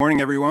Morning,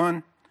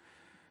 everyone.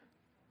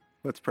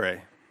 Let's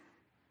pray.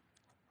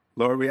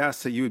 Lord, we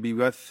ask that you would be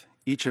with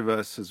each of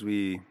us as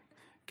we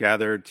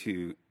gather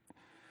to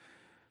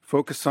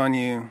focus on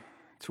you,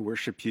 to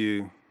worship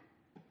you,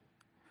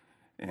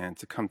 and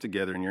to come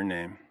together in your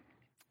name.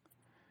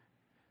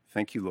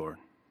 Thank you, Lord.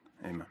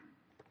 Amen.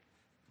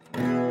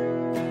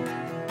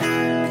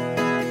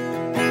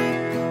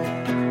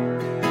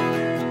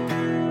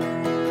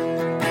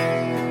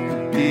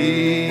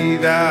 Be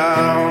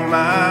thou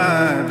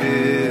my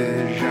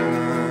vision,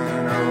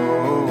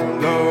 O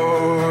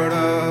Lord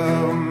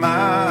of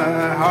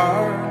my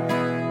heart,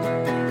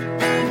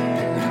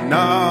 and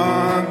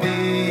not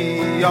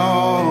be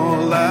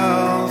all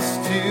else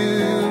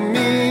to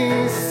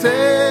me,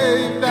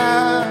 save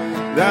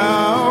that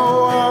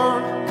thou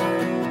art,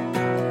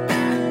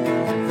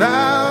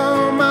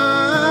 thou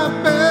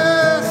my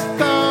best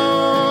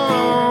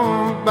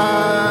thought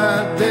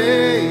by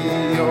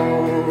day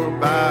or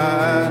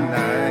by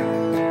night.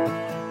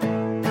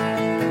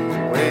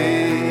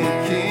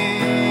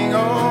 Waking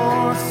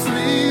or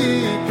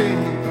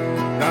sleeping,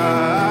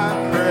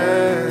 thy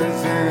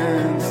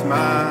presence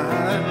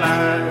my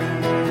life.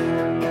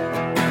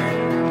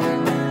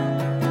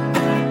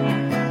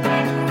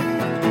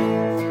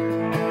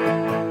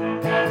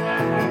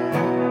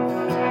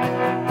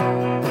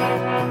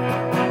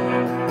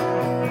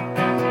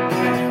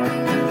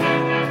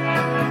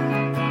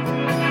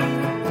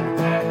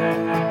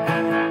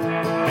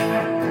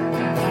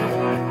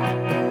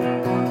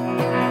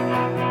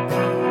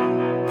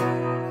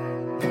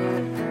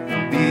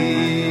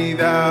 Be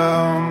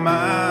thou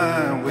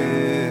my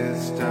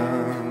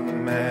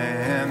wisdom,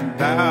 and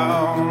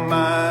thou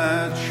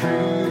my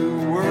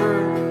true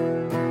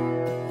word.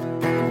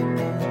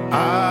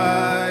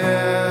 I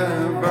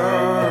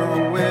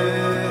ever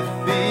with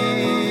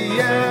thee,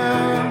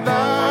 and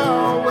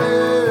thou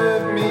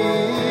with me,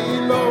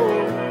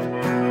 Lord.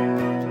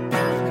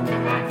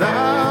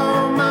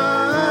 Thou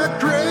my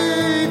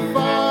great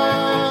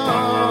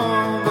Father,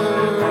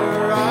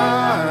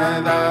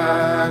 I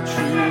thy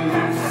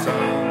true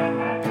Son.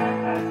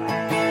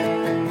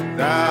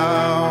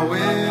 Thou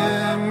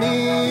in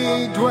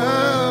me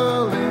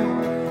dwelling,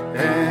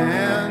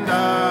 and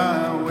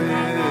I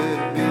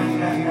with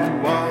thee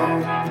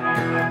one.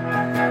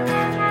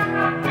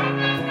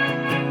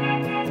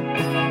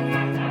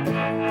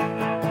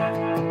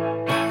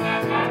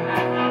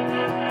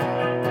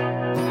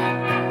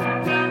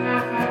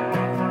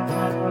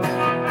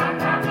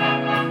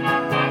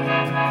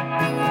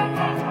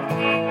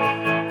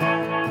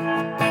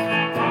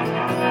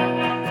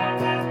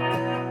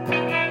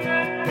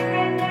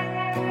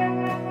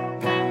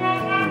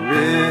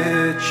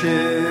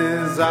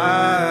 Riches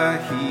I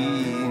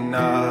heed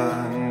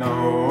not,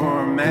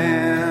 nor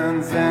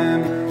man's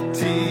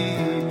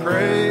empty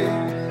praise.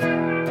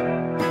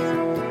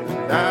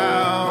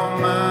 Thou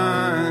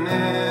mine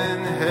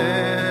inheritance,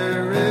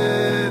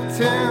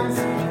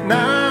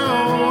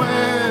 now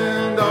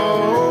and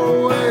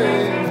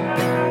always.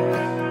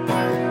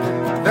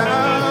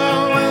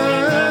 Thou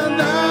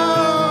and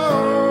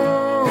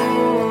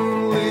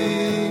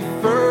only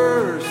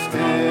first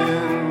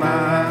in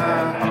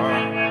my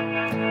heart.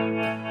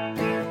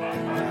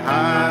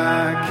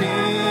 High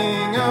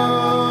King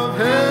of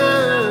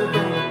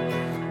heaven,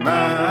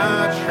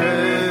 my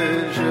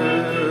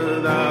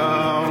treasure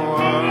thou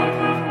art.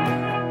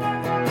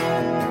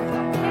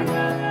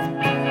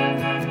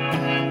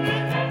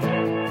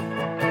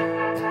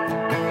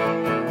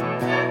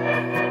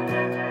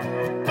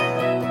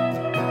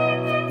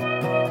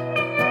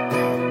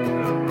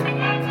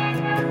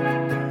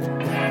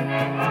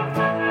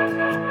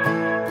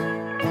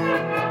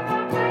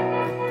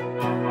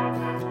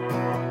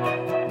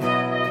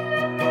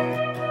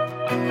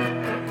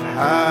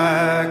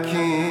 High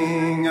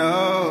King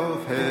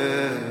of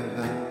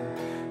heaven,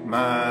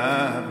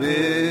 my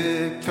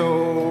victory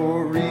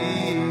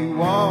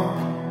won.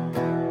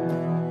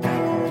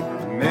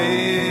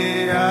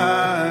 May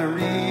I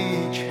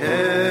reach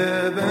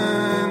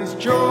heaven's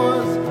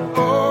joys,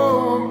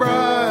 oh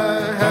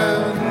bright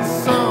heaven's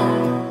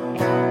sun.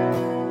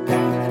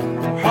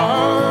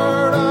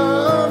 Heart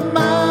of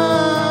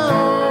my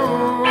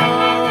own,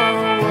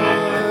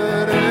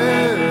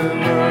 whatever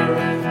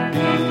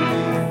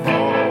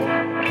befall,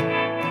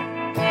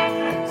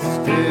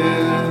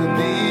 still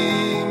be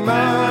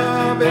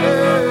my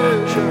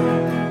vision,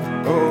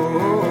 O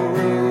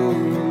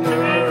ruler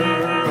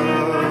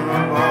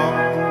of all.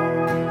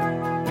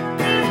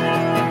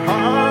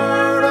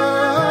 Heart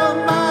of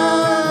my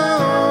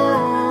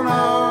own,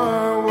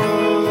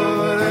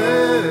 whatever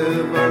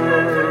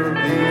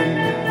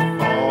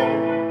befall,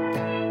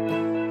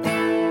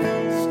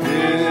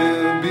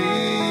 still be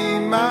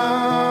my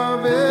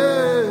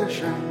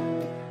vision,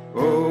 O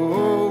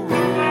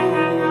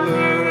ruler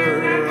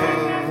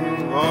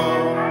of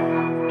all.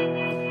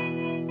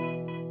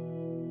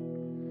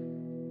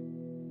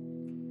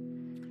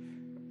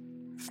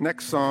 This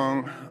next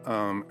song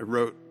I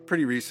wrote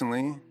pretty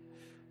recently,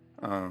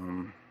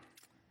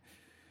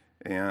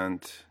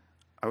 and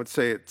I would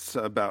say it's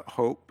about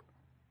hope.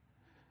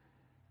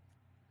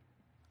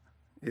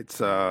 It's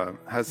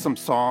has some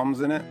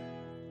Psalms in it.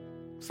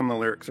 Some of the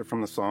lyrics are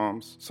from the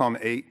Psalms. Psalm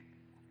 8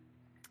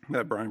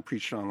 that Brian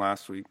preached on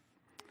last week.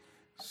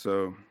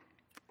 So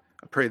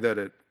I pray that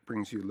it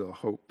brings you a little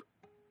hope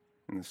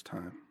in this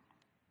time.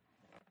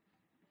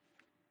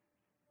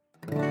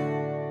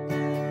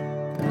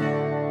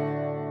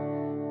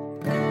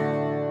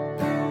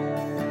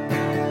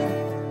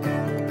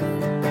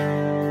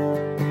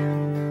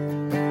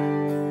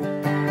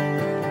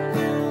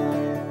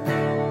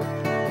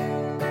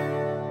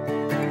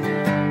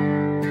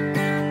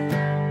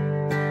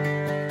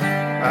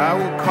 I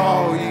will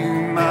call you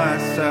my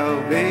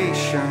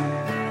salvation.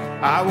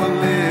 I will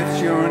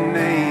lift your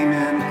name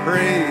and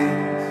praise.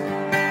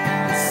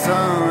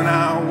 Son,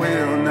 I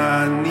will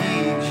not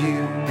need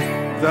you.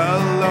 The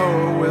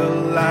Lord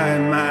will light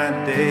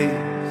my days.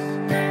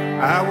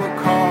 I will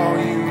call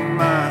you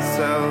my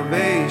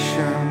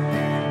salvation.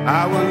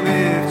 I will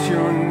lift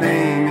your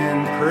name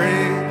and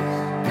praise.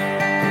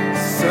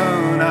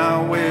 Son, I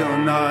will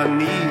not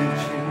need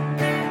you.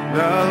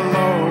 The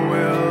Lord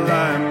will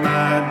light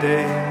my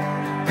days.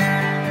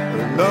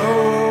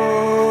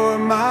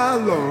 Lord, my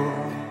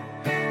Lord,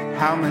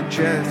 how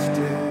majestic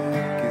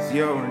is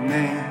your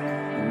name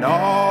in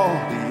all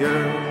the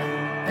earth.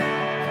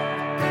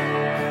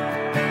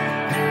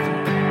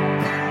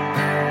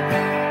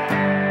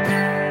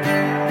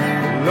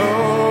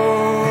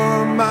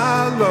 Lord,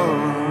 my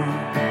Lord,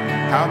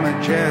 how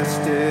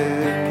majestic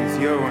is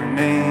your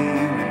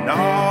name in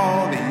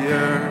all the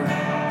earth.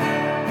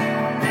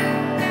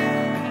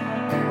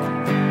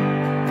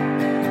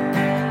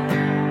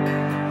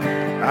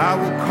 I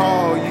will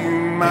call you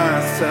my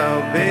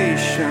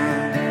salvation.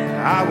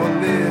 I will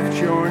lift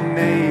your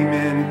name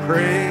in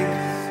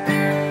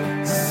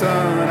praise.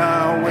 Son,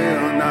 I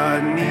will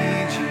not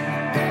need you.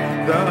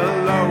 The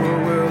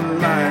Lord will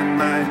light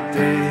my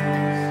days.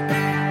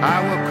 I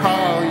will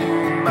call you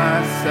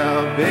my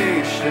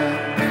salvation.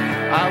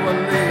 I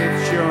will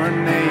lift your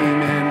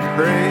name in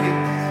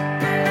praise.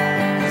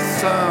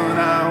 Son, I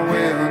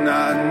will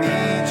not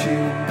need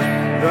you.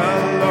 The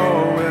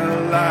Lord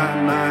will light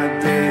my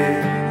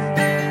days.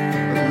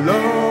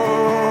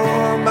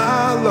 Lord,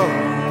 my Lord,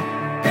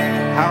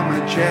 how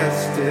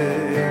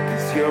majestic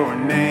is your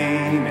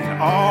name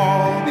in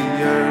all the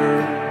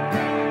earth.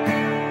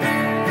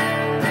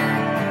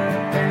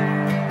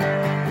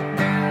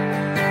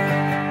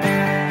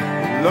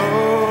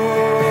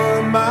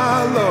 Lord,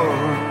 my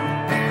Lord,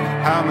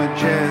 how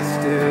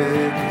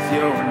majestic is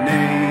your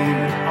name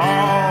in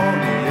all the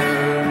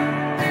earth.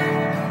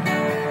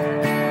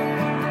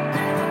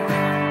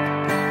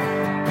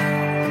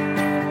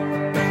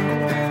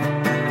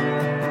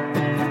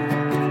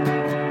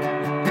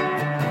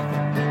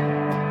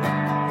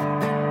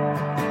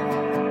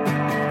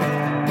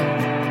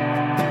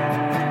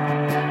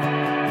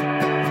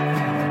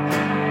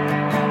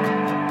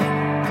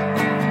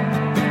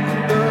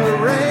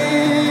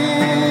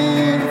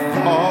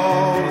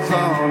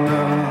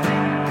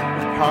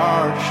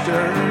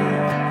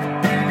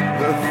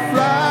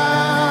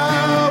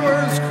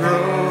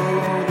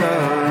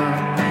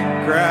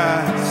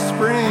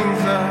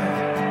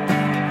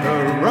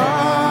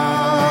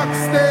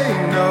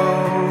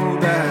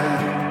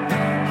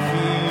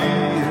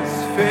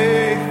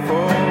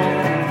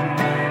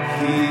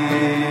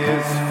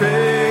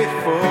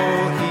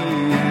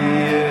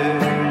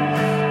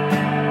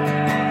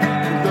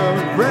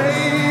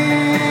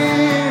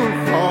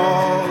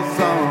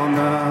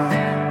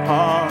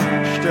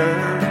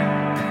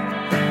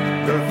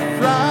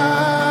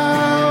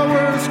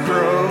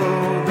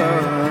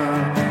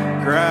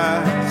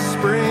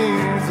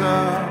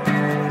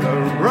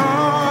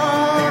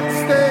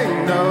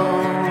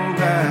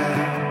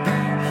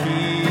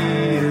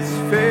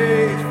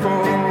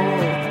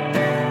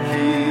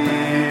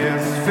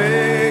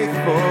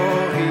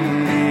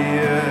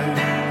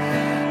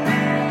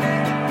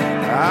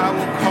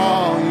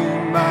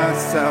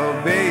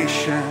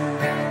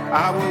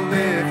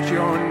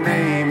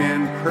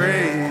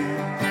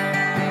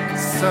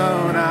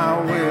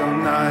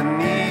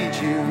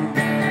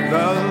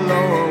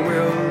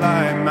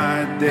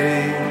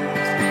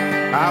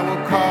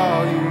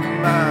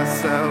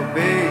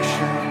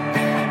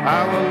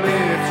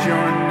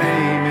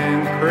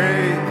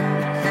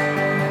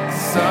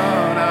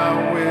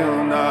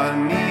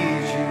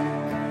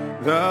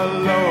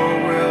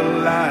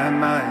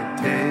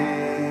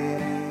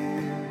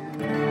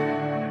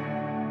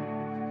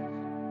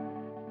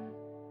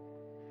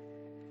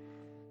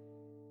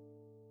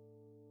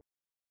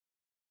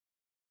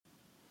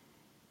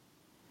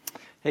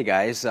 Hey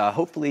guys,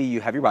 hopefully you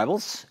have your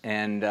Bibles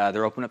and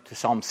they're open up to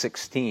Psalm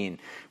 16.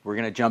 We're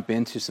going to jump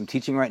into some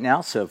teaching right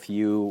now, so if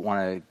you want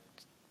to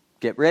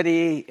get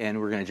ready, and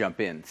we're going to jump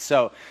in.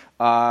 So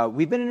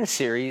we've been in a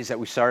series that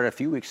we started a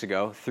few weeks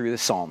ago through the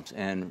Psalms,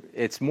 and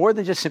it's more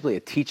than just simply a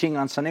teaching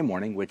on Sunday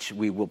morning, which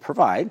we will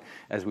provide,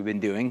 as we've been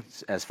doing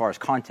as far as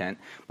content,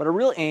 but our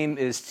real aim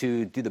is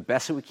to do the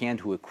best that we can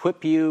to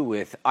equip you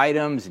with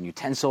items and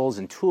utensils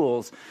and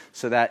tools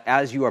so that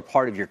as you are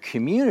part of your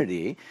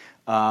community,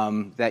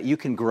 that you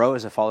can grow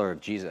as a follower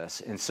of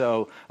Jesus. And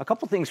so a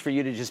couple things for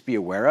you to just be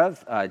aware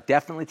of.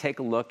 Definitely take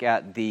a look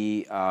at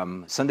the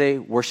Sunday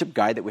worship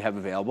guide that we have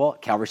available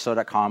at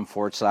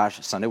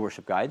calvarystowe.com/Sunday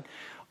worship guide.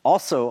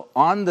 Also,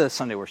 on the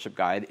Sunday Worship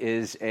Guide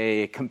is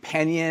a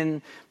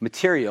companion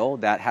material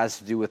that has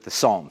to do with the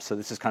Psalms. So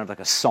this is kind of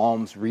like a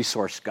Psalms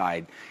resource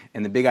guide.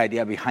 And the big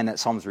idea behind that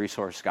Psalms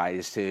resource guide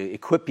is to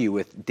equip you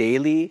with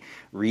daily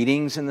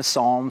readings in the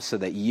Psalms so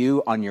that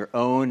you, on your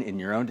own, in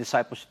your own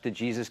discipleship to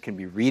Jesus, can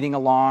be reading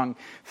along,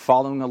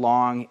 following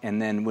along.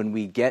 And then when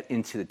we get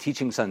into the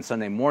teachings on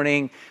Sunday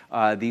morning,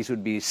 these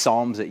would be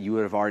Psalms that you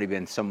would have already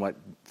been somewhat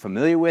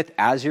familiar with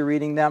as you're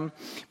reading them.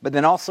 But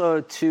then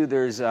also, too,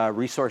 there's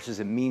resources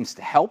and means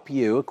to help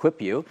you,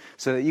 equip you,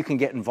 so that you can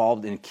get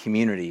involved in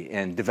community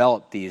and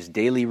develop these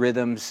daily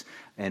rhythms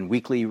and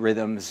weekly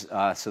rhythms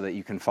so that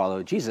you can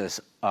follow Jesus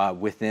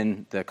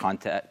within the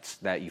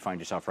context that you find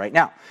yourself right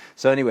now.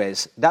 So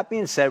anyways, that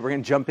being said, we're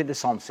going to jump into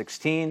Psalm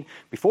 16.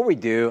 Before we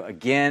do,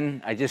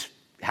 again, I just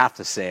have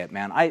to say it,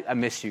 man. I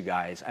miss you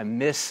guys. I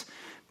miss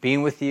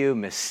being with you,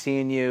 miss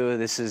seeing you.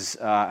 This is,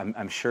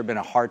 I'm sure, been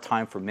a hard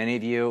time for many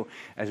of you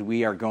as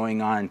we are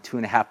going on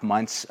 2.5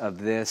 months of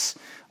this.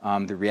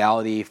 The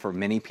reality for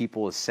many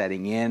people is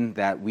setting in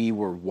that we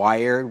were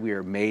wired, we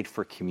are made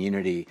for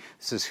community.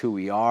 This is who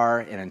we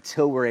are, and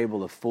until we're able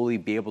to fully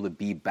be able to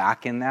be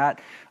back in that,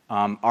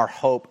 our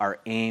hope, our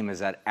aim is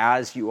that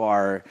as you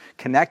are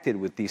connected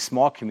with these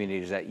small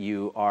communities that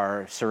you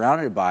are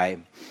surrounded by,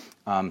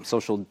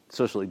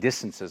 socially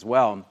distanced as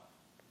well,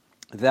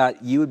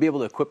 that you would be able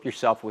to equip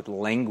yourself with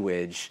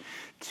language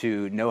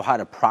to know how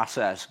to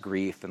process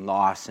grief and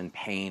loss and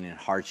pain and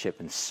hardship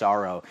and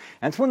sorrow.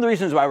 And it's one of the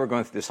reasons why we're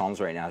going through the Psalms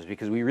right now is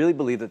because we really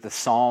believe that the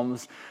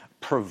Psalms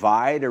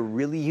provide a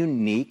really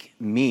unique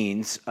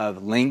means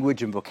of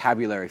language and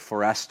vocabulary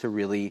for us to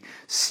really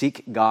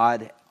seek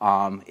God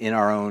in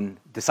our own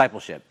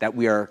discipleship, that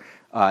we are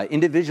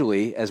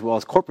individually as well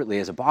as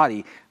corporately as a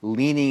body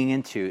leaning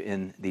into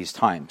in these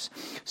times.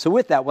 So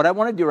with that, what I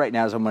want to do right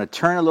now is I'm going to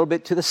turn a little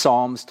bit to the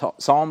Psalms,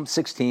 Psalm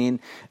 16,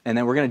 and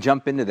then we're going to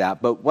jump into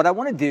that. But what I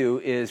want to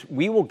do is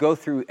we will go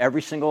through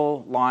every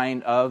single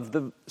line of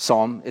the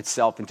Psalm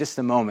itself in just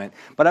a moment.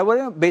 But I want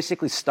to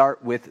basically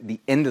start with the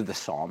end of the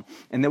Psalm,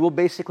 and then we'll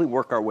basically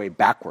work our way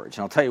backwards.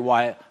 And I'll tell you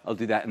why I'll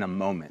do that in a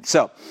moment.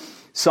 So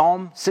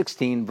Psalm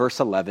 16,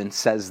 verse 11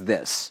 says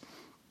this: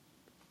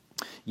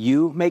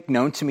 "You make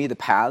known to me the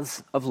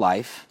paths of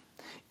life.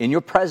 In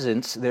your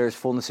presence there is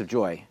fullness of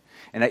joy,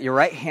 and at your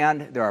right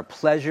hand there are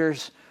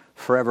pleasures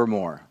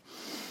forevermore."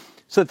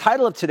 So the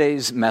title of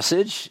today's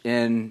message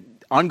and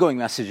ongoing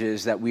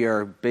messages that we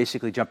are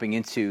basically jumping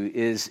into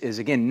is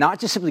again, not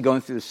just simply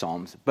going through the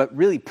Psalms, but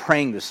really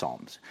praying the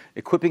Psalms,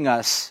 equipping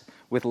us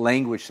with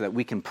language so that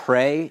we can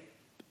pray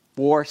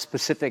for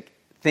specific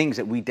things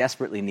that we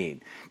desperately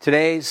need.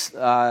 Today's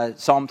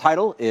teaching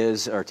title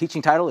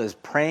is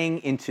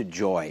Praying into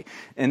Joy.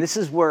 And this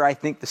is where I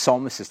think the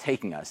psalmist is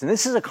taking us. And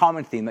this is a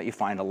common theme that you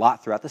find a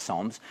lot throughout the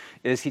Psalms,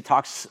 is he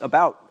talks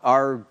about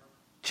our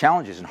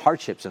challenges and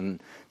hardships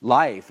in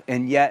life,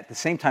 and yet at the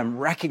same time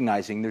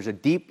recognizing there's a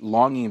deep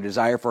longing and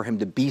desire for him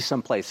to be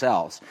someplace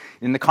else.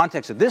 In the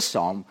context of this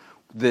psalm,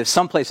 the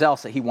someplace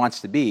else that he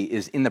wants to be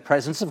is in the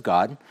presence of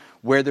God,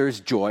 where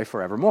there's joy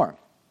forevermore.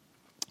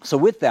 So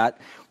with that,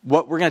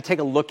 what we're going to take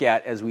a look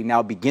at as we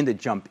now begin to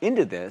jump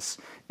into this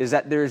is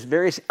that there's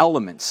various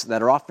elements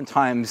that are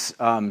oftentimes,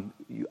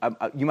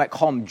 you might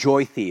call them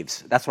joy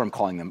thieves. That's what I'm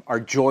calling them, are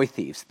joy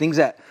thieves. Things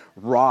that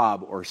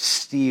rob or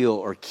steal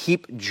or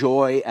keep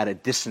joy at a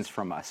distance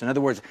from us. In other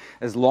words,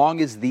 as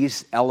long as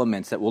these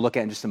elements that we'll look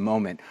at in just a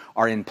moment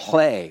are in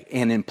play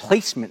and in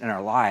placement in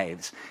our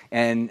lives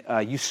and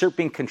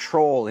usurping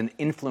control and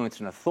influence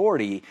and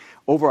authority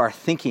over our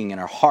thinking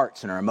and our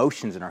hearts and our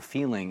emotions and our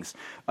feelings,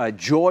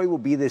 joy will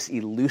be this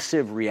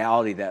elusive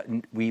reality that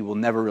we will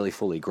never really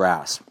fully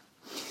grasp.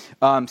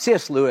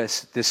 C.S.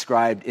 Lewis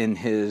described in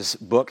his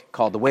book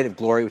called The Weight of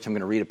Glory, which I'm going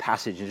to read a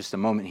passage in just a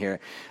moment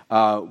here,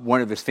 one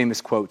of his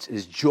famous quotes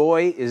is,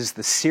 "Joy is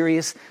the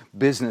serious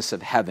business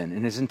of heaven."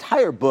 And his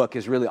entire book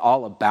is really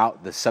all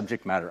about the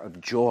subject matter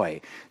of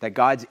joy, that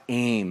God's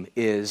aim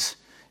is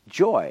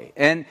joy.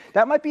 And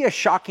that might be a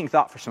shocking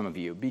thought for some of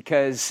you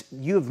because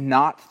you have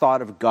not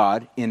thought of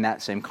God in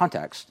that same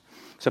context.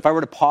 So if I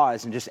were to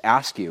pause and just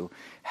ask you,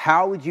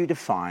 how would you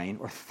define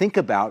or think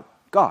about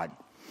God?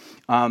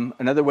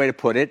 Another way to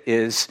put it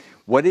is,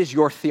 what is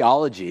your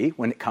theology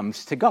when it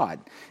comes to God?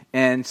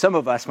 And some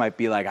of us might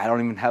be like, I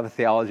don't even have a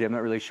theology. I'm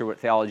not really sure what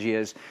theology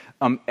is.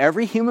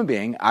 Every human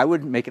being, I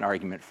would make an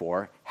argument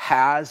for,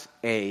 has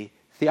a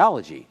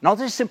theology. And all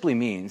this simply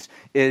means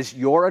is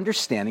your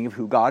understanding of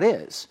who God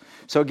is.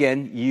 So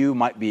again, you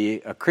might be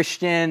a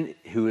Christian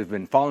who has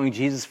been following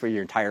Jesus for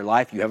your entire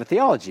life. You have a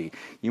theology.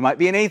 You might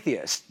be an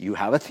atheist. You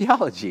have a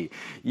theology.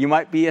 You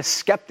might be a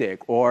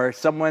skeptic or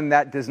someone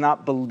that does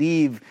not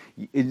believe,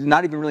 is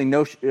not even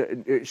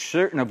really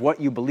certain of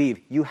what you believe.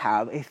 You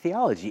have a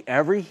theology.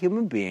 Every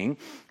human being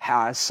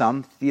has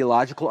some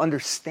theological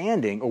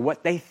understanding or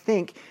what they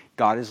think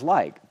God is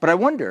like. But I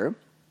wonder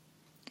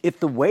if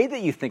the way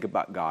that you think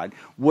about God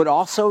would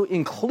also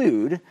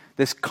include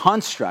this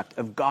construct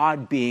of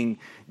God being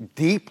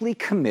deeply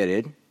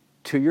committed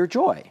to your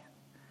joy.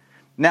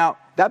 Now,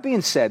 that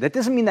being said, that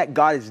doesn't mean that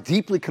God is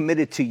deeply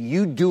committed to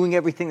you doing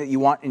everything that you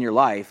want in your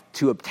life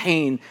to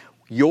obtain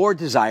your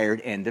desired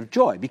end of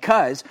joy.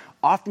 Because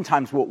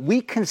oftentimes what we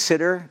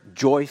consider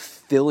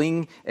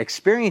joy-filling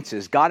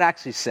experiences, God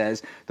actually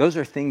says those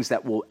are things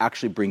that will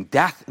actually bring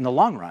death in the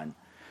long run.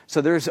 So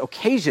there's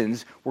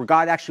occasions where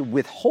God actually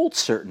withholds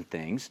certain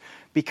things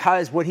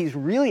because what he's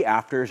really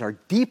after is our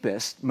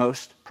deepest,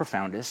 most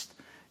profoundest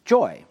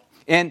joy.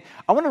 And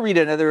I want to read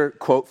another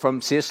quote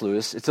from C.S.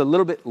 Lewis. It's a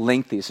little bit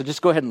lengthy, so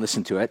just go ahead and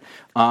listen to it.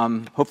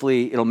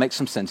 Hopefully it'll make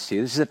some sense to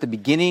you. This is at the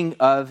beginning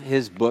of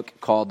his book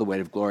called The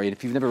Weight of Glory. And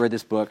if you've never read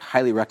this book,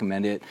 highly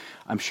recommend it.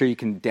 I'm sure you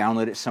can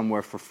download it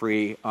somewhere for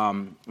free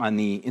on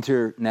the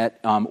internet,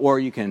 or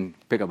you can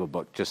pick up a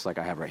book just like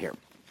I have right here.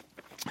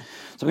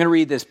 So I'm going to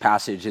read this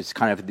passage. It's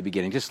kind of at the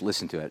beginning. Just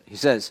listen to it. He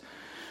says,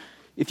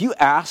 if you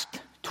asked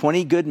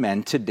 20 good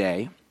men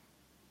today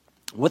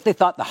what they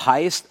thought the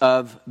highest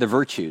of the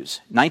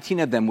virtues, 19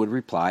 of them would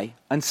reply,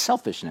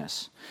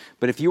 unselfishness.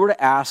 But if you were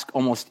to ask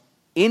almost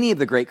any of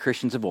the great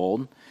Christians of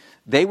old,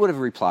 they would have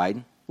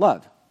replied,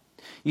 love.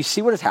 You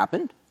see what has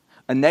happened?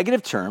 A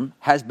negative term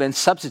has been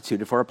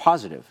substituted for a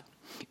positive.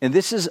 And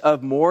this is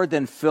of more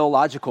than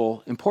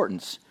philological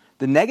importance.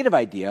 The negative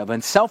idea of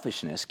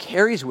unselfishness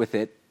carries with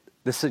it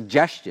the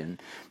suggestion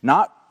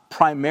not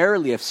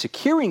primarily of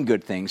securing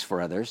good things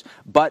for others,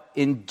 but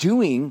in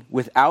doing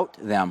without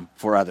them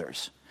for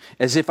others,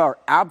 as if our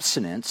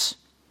abstinence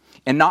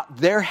and not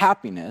their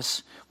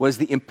happiness was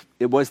the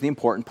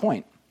important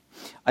point.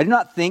 I do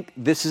not think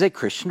this is a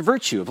Christian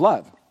virtue of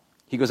love.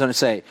 He goes on to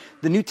say,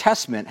 the New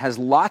Testament has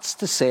lots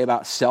to say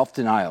about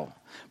self-denial,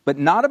 but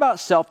not about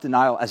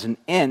self-denial as an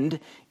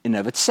end in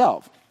of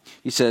itself.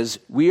 He says,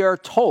 we are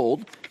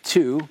told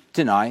to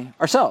deny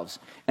ourselves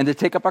and to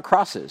take up our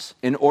crosses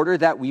in order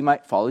that we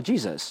might follow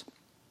Jesus.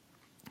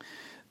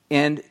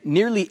 And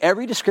nearly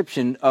every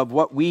description of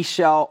what we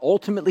shall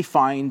ultimately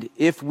find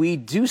if we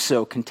do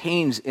so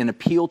contains an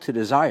appeal to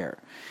desire.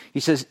 He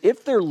says,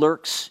 if there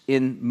lurks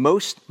in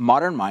most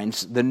modern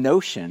minds the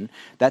notion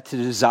that to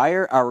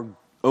desire our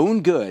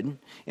own good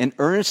and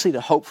earnestly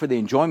to hope for the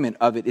enjoyment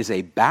of it is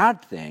a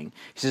bad thing,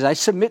 he says, I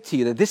submit to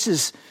you that this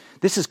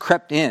is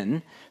crept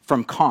in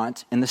from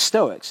Kant and the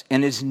Stoics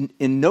and is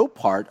in no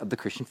part of the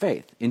Christian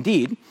faith.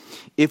 Indeed,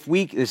 this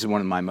is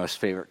one of my most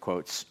favorite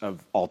quotes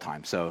of all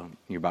time, so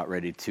you're about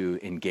ready to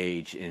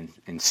engage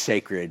in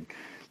sacred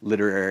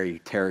literary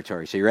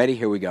territory. So you ready?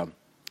 Here we go.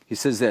 He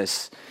says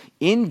this,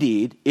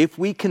 indeed, if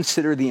we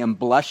consider the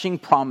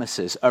unblushing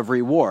promises of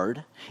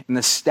reward and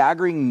the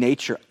staggering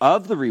nature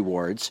of the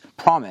rewards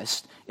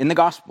promised in the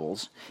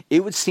Gospels,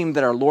 it would seem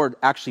that our Lord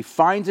actually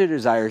finds our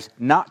desires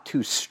not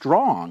too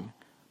strong,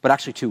 but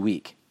actually too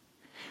weak.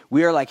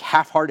 We are like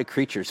half-hearted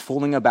creatures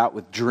fooling about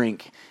with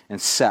drink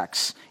and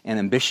sex and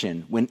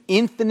ambition when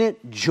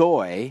infinite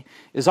joy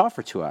is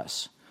offered to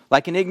us.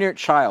 Like an ignorant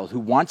child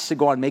who wants to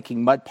go on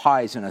making mud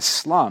pies in a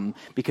slum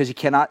because he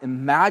cannot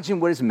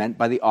imagine what is meant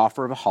by the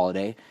offer of a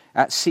holiday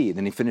at sea.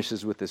 Then he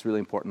finishes with this really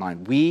important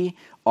line. We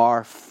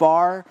are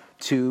far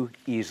too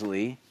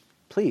easily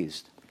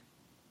pleased.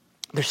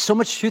 There's so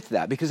much truth to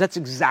that because that's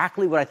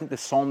exactly what I think the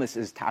psalmist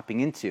is tapping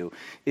into,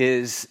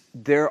 is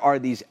there are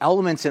these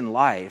elements in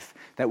life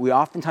that we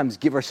oftentimes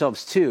give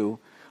ourselves to,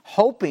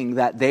 hoping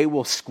that they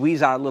will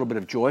squeeze out a little bit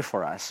of joy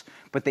for us,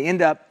 but they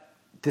end up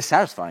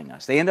dissatisfying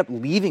us. They end up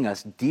leaving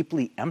us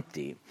deeply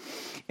empty.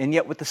 And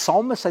yet what the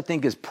psalmist, I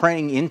think, is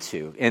praying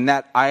into, and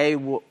that I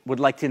would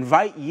like to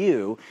invite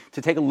you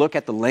to take a look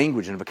at the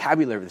language and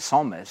vocabulary of the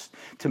psalmist,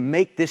 to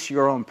make this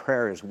your own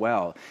prayer as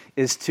well,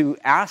 is to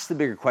ask the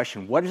bigger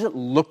question, what does it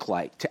look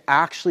like to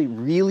actually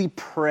really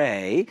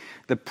pray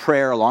the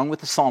prayer along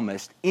with the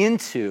psalmist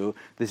into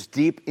this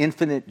deep,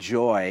 infinite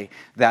joy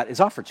that is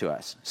offered to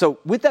us? So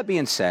with that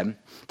being said,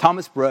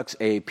 Thomas Brooks,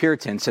 a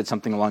Puritan, said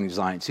something along these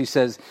lines. He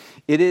says,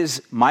 it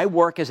is my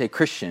work as a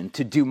Christian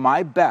to do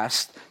my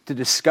best to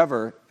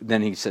discover,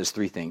 then he says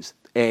three things.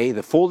 A,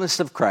 the fullness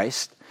of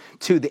Christ.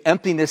 Two, the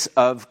emptiness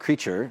of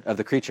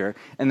the creature.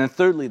 And then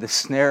thirdly, the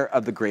snare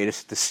of the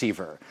greatest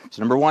deceiver.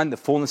 So number one, the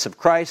fullness of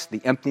Christ,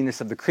 the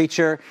emptiness of the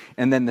creature,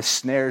 and then the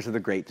snares of the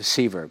great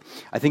deceiver.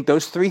 I think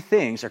those three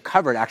things are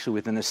covered actually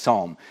within this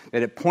psalm,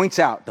 that it points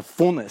out the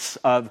fullness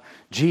of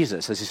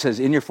Jesus, as he says,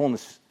 in your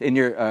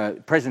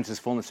presence is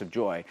fullness of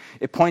joy.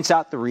 It points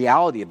out the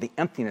reality of the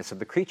emptiness of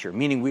the creature,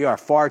 meaning we are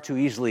far too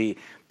easily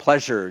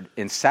pleasured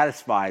and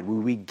satisfied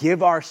when we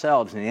give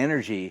ourselves an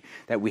energy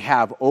that we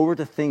have over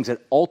to things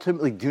that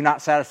ultimately do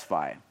not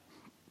satisfy.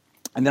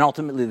 And then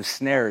ultimately the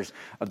snares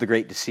of the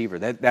great deceiver.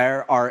 That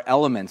there are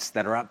elements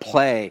that are at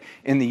play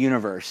in the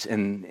universe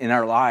and in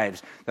our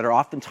lives that are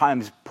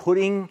oftentimes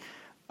putting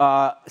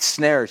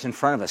snares in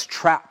front of us,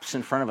 traps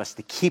in front of us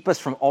to keep us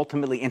from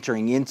ultimately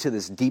entering into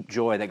this deep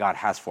joy that God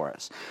has for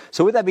us.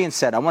 So with that being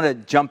said, I want to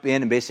jump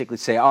in and basically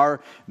say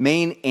our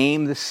main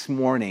aim this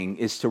morning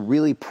is to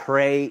really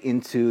pray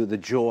into the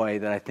joy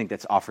that I think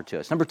that's offered to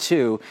us. Number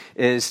two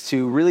is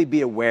to really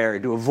be aware,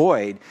 to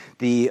avoid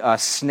the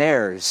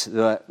snares,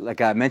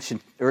 like I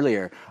mentioned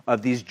earlier,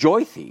 of these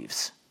joy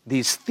thieves.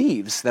 These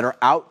thieves that are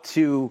out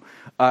to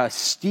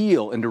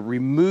steal and to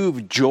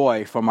remove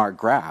joy from our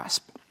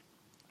grasp.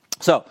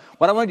 So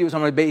what I want to do is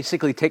I'm going to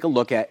basically take a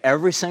look at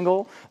every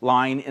single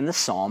line in the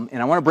psalm,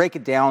 and I want to break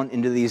it down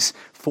into these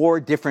 4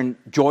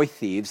 different joy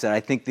thieves that I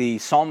think the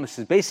psalmist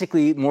is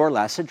basically more or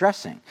less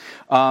addressing.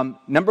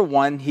 Number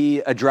 1, he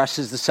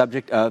addresses the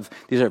subject of,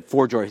 these are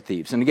 4 joy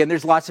thieves. And again,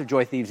 there's lots of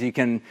joy thieves you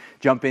can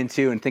jump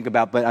into and think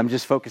about, but I'm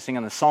just focusing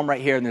on the psalm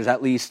right here, and there's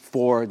at least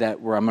 4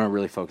 where I'm going to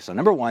really focus on.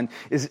 Number 1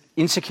 is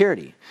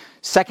insecurity.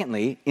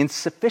 Secondly,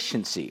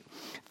 insufficiency.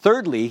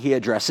 Thirdly, he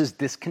addresses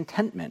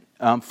discontentment.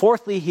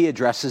 Fourthly, he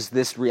addresses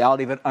this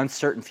reality of an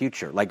uncertain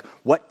future. Like,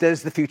 what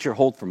does the future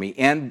hold for me?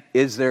 And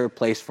is there a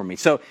place for me?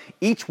 So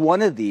each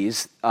one of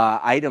these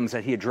items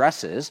that he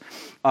addresses,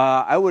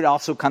 I would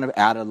also kind of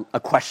add a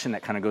question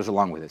that kind of goes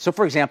along with it. So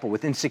for example,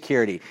 with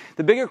insecurity,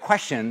 the bigger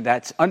question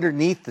that's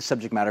underneath the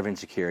subject matter of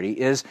insecurity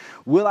is,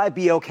 will I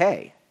be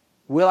okay?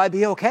 Will I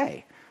be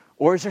okay?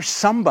 Or is there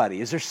some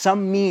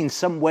means,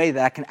 some way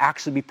that I can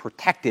actually be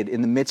protected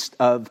in the midst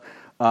of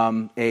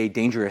a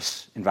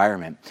dangerous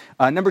environment?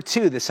 Number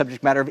 2, the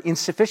subject matter of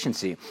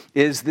insufficiency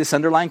is this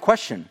underlying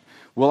question.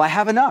 Will I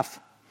have enough?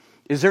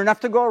 Is there enough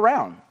to go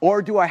around?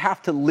 Or do I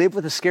have to live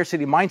with a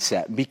scarcity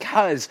mindset?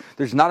 Because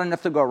there's not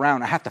enough to go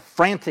around, I have to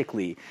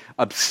frantically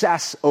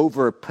obsess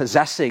over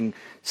possessing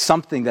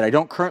something that I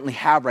don't currently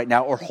have right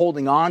now, or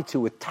holding on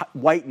to with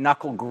white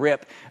knuckle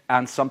grip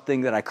on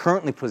something that I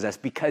currently possess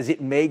because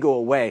it may go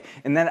away.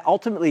 And then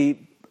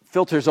ultimately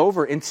filters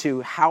over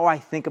into how I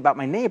think about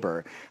my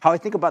neighbor, how I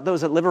think about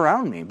those that live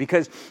around me.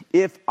 Because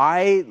if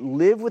I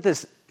live with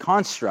this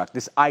construct,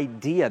 this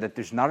idea that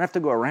there's not enough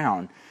to go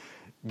around,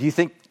 do you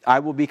think I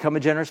will become a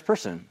generous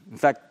person? In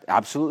fact,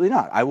 absolutely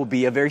not. I will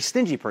be a very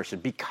stingy person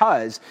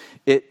because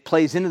it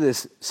plays into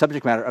this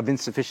subject matter of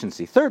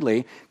insufficiency.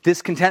 Thirdly,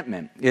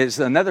 discontentment is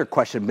another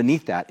question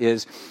beneath that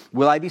is,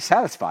 will I be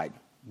satisfied?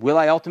 Will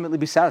I ultimately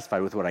be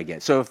satisfied with what I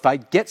get? So if I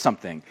get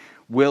something,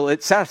 will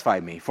it satisfy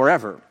me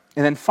forever?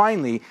 And then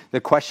finally,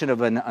 the question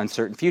of an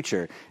uncertain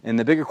future. And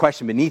the bigger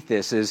question beneath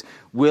this is,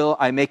 will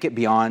I make it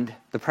beyond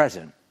the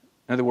present?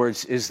 In other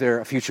words, is there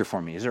a future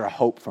for me? Is there a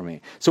hope for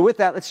me? So with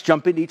that, let's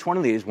jump into each one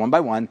of these one by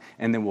one,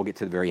 and then we'll get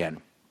to the very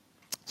end.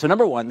 So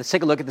number 1, let's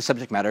take a look at the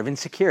subject matter of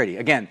insecurity.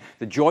 Again,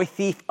 the joy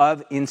thief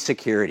of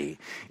insecurity.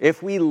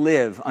 If we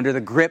live under the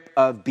grip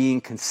of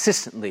being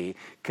constantly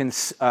in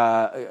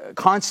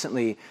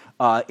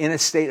a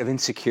state of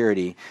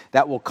insecurity,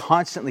 that will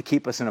constantly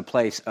keep us in a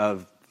place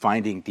of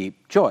finding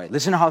deep joy.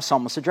 Listen to how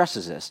Psalmist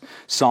addresses this.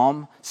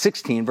 Psalm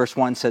 16, verse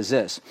 1 says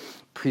this,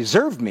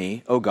 "Preserve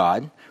me, O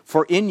God,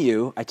 for in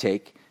you I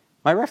take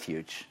my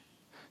refuge."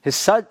 His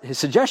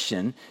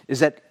suggestion is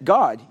that,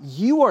 God,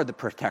 you are the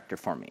protector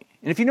for me.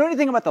 And if you know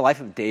anything about the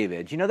life of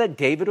David, you know that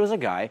David was a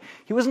guy,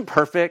 he wasn't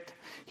perfect.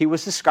 He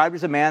was described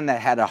as a man that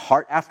had a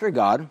heart after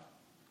God.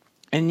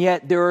 And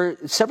yet there were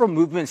several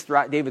movements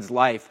throughout David's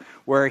life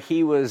where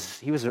he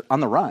was on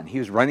the run. He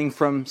was running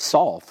from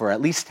Saul for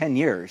at least 10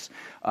 years,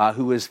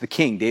 who was the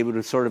king. David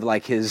was sort of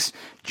like his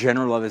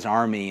general of his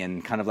army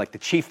and kind of like the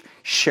chief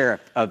sheriff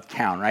of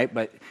town, right?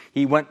 But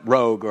he went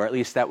rogue, or at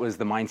least that was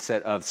the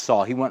mindset of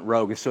Saul. He went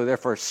rogue, and so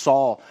therefore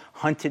Saul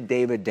hunted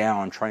David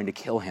down, trying to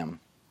kill him.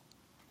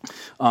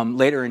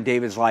 Later in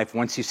David's life,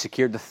 once he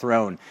secured the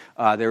throne,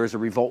 there was a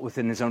revolt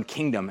within his own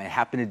kingdom. It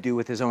happened to do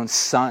with his own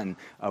son.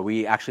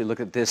 We actually looked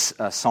at this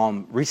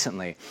psalm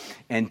recently,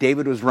 and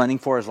David was running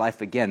for his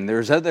life again.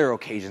 There's other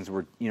occasions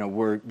where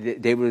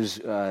David was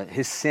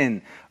his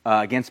sin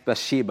against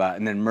Bathsheba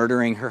and then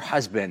murdering her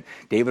husband.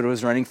 David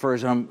was running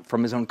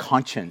from his own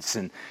conscience,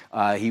 and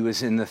he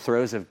was in the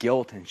throes of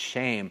guilt and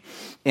shame.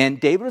 And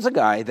David was a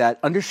guy that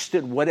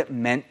understood what it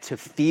meant to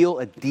feel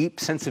a deep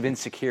sense of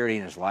insecurity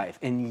in his life,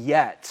 and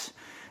yet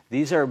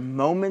these are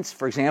moments,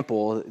 for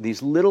example,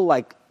 these little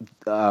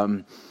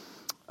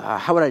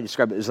how would I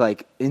describe it? It's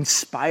like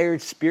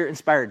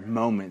spirit-inspired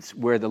moments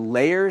where the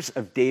layers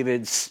of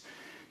David's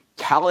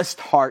calloused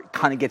heart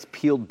kind of gets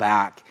peeled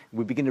back.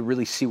 We begin to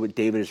really see what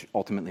David is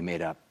ultimately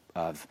made up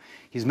of.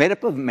 He's made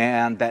up of a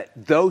man that,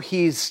 though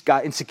he's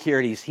got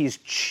insecurities, he's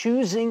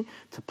choosing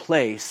to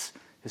place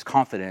his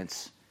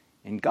confidence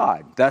in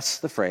God. Thus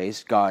the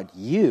phrase, God,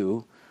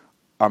 you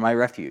are my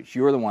refuge.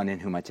 You are the one in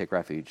whom I take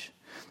refuge.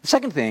 The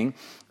second thing,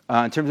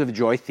 in terms of a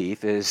joy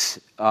thief, is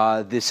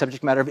the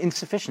subject matter of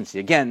insufficiency.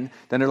 Again,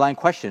 the underlying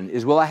question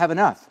is, will I have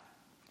enough?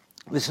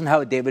 Listen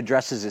how David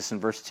addresses this in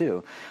verse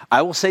 2.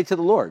 I will say to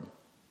the Lord,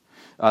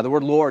 The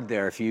word Lord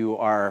there, if you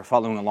are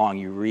following along,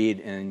 you read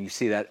and you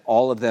see that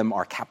all of them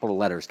are capital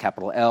letters,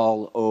 capital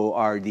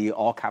L-O-R-D,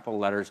 all capital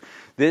letters.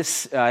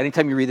 This,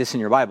 anytime you read this in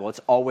your Bible, it's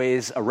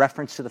always a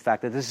reference to the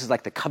fact that this is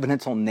like the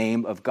covenantal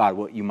name of God,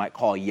 what you might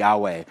call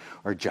Yahweh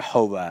or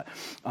Jehovah.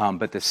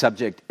 But the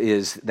subject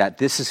is that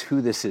this is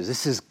who this is.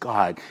 This is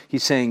God.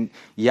 He's saying,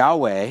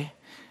 Yahweh,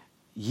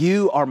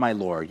 you are my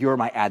Lord. You are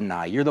my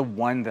Adonai. You're the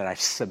one that I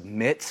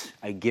submit,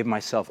 I give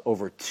myself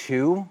over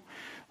to.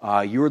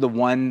 You're the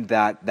one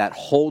that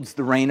holds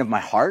the rein of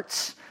my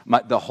heart,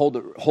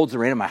 holds the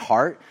rein of my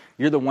heart.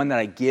 You're the one that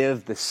I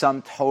give the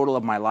sum total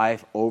of my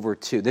life over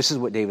to. This is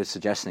what David's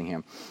suggesting here.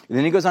 And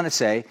then he goes on to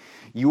say,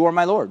 you are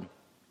my Lord.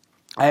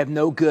 I have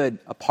no good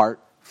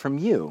apart from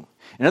you.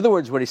 In other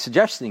words, what he's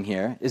suggesting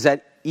here is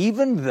that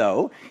even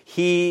though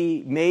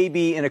he may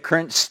be in a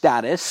current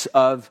status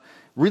of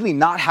really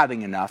not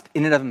having enough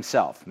in and of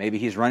himself. Maybe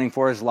he's running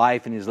for his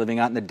life and he's living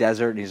out in the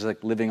desert and he's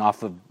like living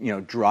off of,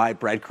 dry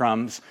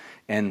breadcrumbs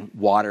and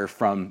water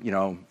from,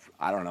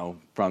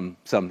 from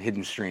some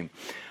hidden stream.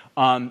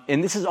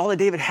 And this is all that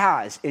David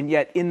has. And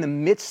yet in the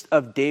midst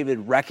of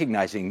David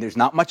recognizing there's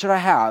not much that I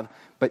have,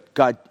 but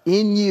God,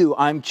 in you,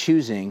 I'm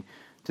choosing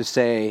to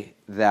say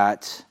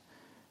that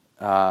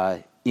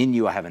in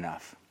you I have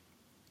enough.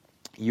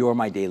 You are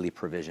my daily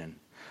provision.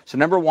 So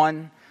number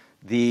one,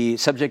 the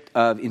subject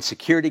of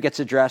insecurity gets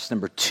addressed.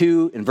 Number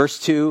two, in verse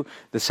 2,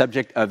 the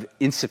subject of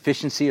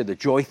insufficiency or the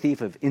joy thief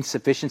of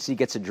insufficiency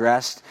gets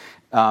addressed.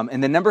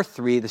 And then number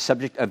 3, the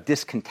subject of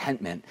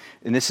discontentment.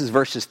 And this is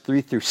verses 3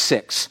 through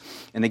 6.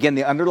 And again,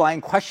 the underlying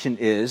question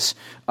is,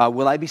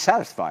 will I be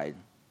satisfied?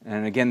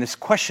 And again, this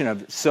question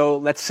of, so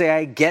let's say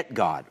I get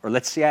God, or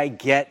let's say I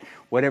get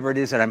whatever it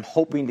is that I'm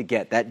hoping to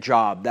get, that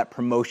job, that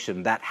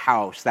promotion, that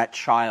house, that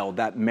child,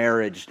 that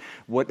marriage,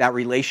 that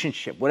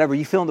relationship, whatever,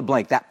 you fill in the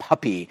blank, that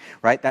puppy,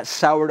 right? That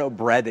sourdough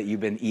bread that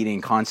you've been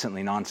eating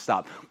constantly,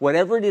 nonstop.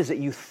 Whatever it is that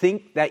you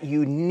think that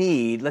you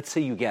need, let's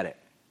say you get it.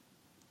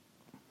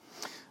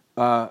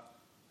 How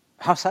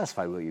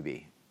satisfied will you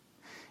be?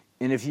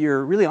 And if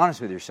you're really honest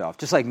with yourself,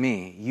 just like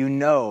me, you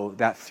know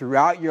that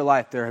throughout your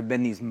life there have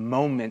been these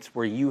moments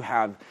where you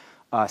have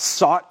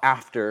sought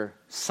after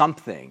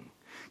something.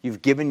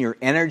 You've given your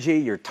energy,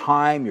 your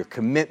time, your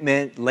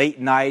commitment, late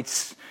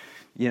nights,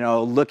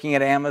 looking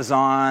at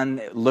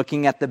Amazon,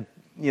 looking at the,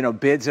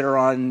 bids that are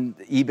on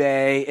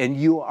eBay, and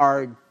you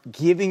are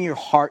giving your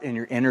heart and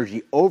your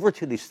energy over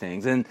to these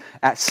things. And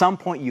at some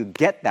point you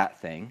get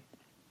that thing,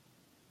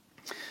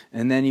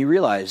 and then you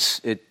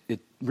realize it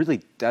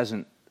really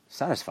doesn't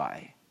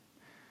satisfy.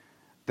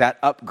 That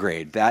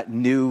upgrade, that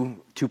new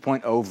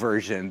 2.0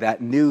 version,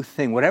 that new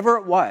thing, whatever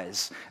it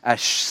was,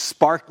 as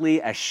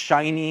sparkly, as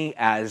shiny,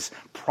 as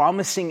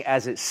promising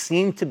as it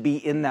seemed to be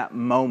in that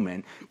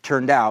moment,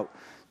 turned out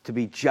to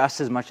be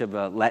just as much of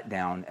a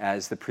letdown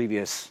as the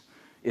previous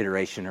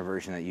iteration or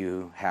version that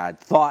you had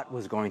thought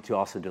was going to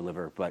also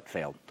deliver, but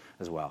failed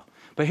as well.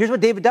 But here's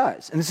what David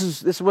does, and this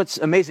is what's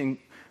amazing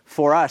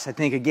for us, I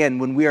think, again,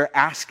 when we are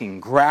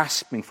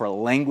grasping for a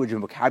language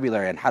and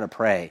vocabulary on how to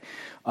pray,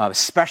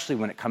 especially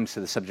when it comes to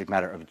the subject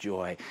matter of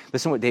joy.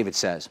 Listen to what David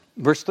says.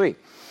 Verse 3,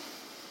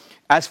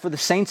 as for the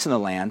saints in the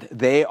land,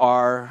 they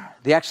are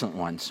the excellent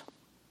ones,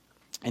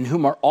 in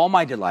whom are all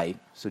my delight.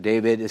 So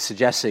David is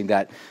suggesting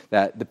that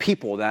the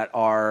people that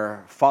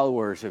are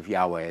followers of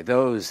Yahweh,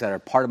 those that are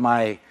part of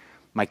my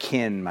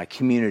kin, my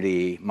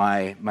community,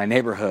 my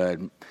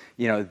neighborhood,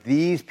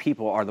 these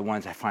people are the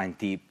ones I find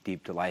deep,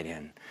 deep delight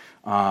in.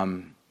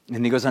 And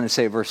he goes on to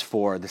say, verse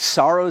 4, the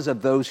sorrows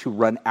of those who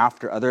run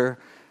after another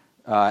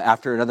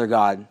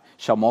god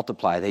shall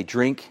multiply. They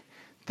drink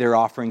their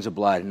offerings of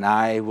blood, and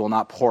I will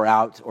not pour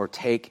out or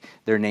take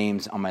their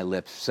names on my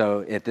lips.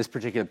 So at this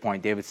particular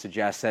point, David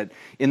suggests that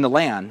in the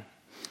land,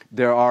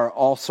 there are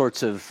all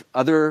sorts of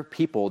other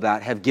people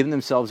that have given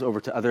themselves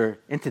over to other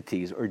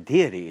entities or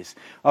deities.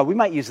 We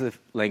might use the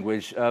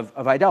language of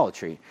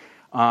idolatry.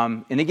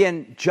 And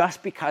again,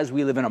 just because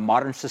we live in a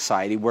modern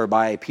society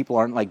whereby people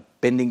aren't like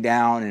bending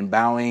down and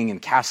bowing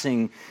and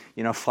casting,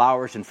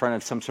 flowers in front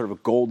of some sort of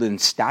a golden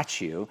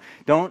statue,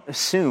 don't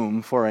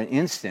assume for an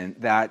instant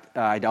that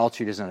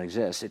idolatry does not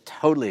exist. It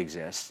totally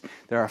exists.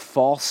 There are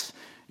false,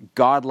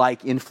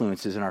 godlike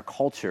influences in our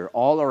culture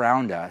all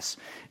around us.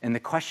 And the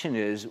question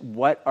is,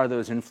 what are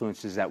those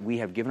influences that we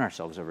have given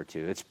ourselves over to?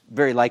 It's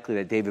very likely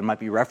that David might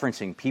be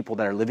referencing people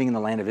that are living in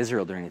the land of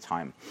Israel during the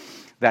time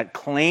that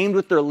claimed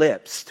with their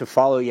lips to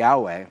follow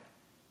Yahweh,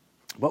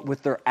 but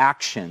with their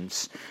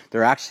actions,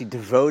 they're actually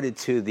devoted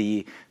to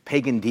the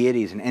pagan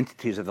deities and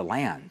entities of the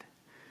land.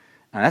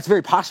 And that's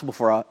very possible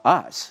for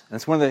us.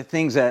 That's one of the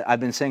things that I've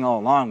been saying all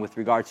along with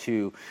regard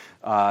to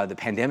the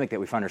pandemic that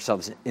we find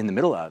ourselves in the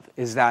middle of,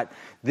 is that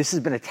this has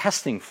been a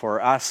testing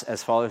for us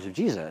as followers of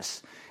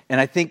Jesus. And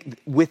I think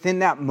within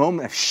that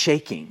moment of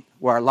shaking,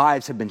 where our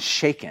lives have been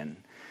shaken,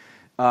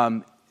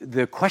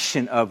 the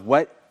question of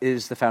what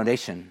is the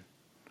foundation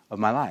of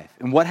my life?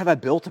 And what have I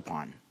built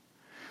upon?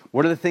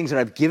 What are the things that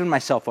I've given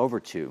myself over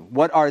to?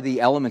 What are the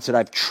elements that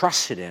I've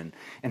trusted in?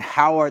 And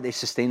how are they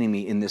sustaining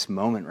me in this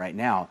moment right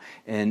now?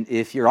 And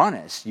if you're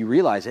honest, you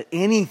realize that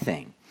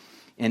anything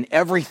in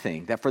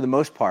everything that, for the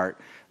most part,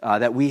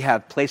 that we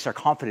have placed our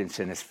confidence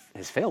in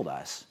has failed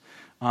us.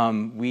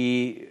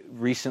 We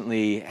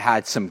recently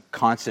had some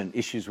constant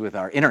issues with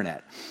our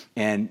internet,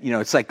 and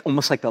it's like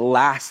almost like the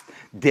last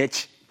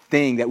ditch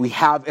thing that we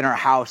have in our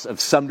house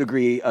of some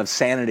degree of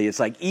sanity. It's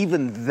like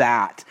even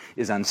that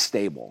is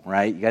unstable,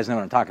 right? You guys know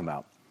what I'm talking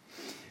about.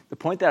 The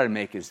point that I'd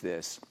make is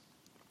this,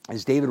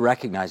 is David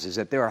recognizes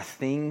that there are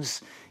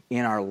things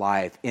in our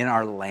life, in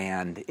our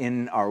land,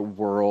 in our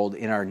world,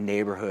 in our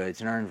neighborhoods,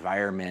 in our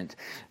environment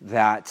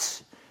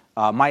that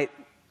might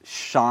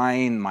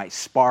shine, might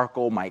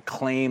sparkle, might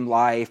claim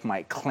life,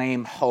 might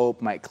claim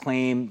hope, might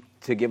claim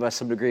to give us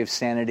some degree of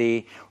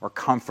sanity or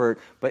comfort,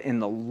 but in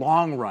the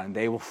long run,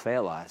 they will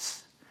fail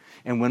us.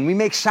 And when we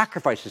make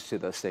sacrifices to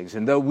those things,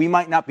 and though we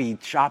might not be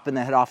chopping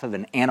the head off of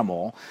an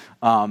animal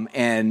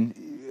and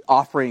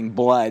offering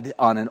blood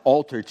on an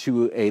altar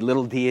to a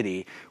little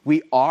deity,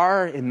 we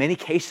are, in many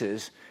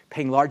cases,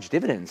 paying large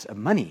dividends of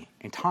money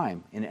and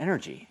time and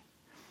energy,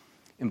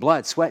 in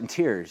blood, sweat, and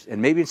tears, and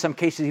maybe in some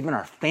cases even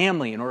our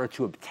family in order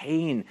to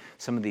obtain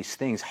some of these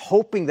things,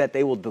 hoping that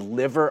they will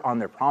deliver on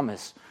their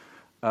promise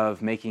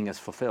of making us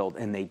fulfilled,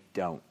 and they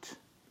don't.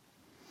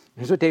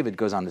 Here's what David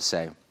goes on to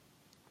say.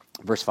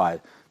 Verse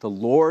 5, "The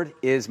Lord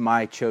is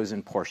my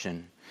chosen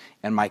portion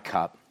and my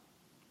cup.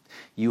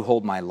 You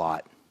hold my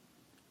lot.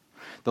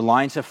 The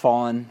lines have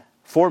fallen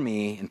for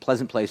me in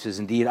pleasant places.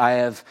 Indeed, I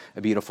have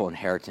a beautiful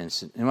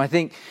inheritance." And I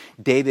think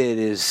David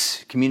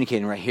is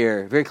communicating right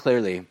here very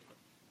clearly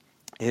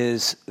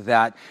is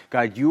that,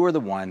 God, you are the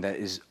one that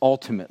is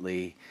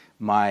ultimately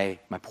my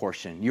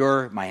portion.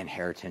 You're my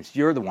inheritance.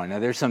 You're the one. Now,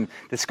 there's some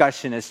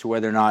discussion as to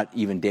whether or not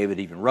even David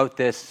even wrote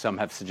this. Some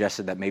have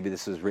suggested that maybe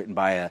this was written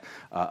by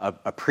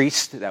a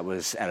priest that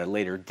was at a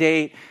later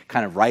date,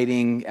 kind of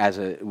writing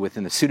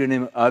within the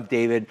pseudonym of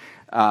David.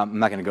 I'm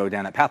not going to go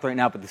down that path right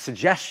now, but the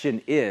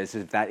suggestion is,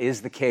 if that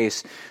is the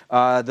case,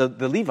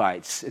 the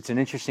Levites, it's an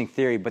interesting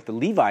theory, but the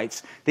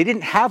Levites, they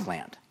didn't have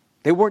land.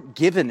 They weren't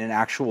given an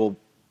actual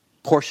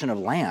portion of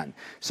land.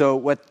 So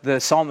what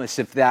the psalmist,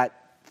 if that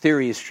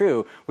theory is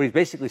true, what he's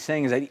basically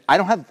saying is that I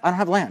don't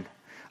have land.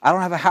 I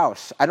don't have a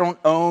house. I don't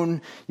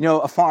own,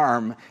 a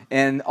farm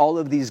and all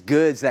of these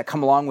goods that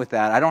come along with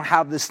that. I don't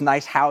have this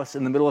nice house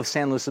in the middle of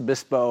San Luis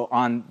Obispo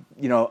on,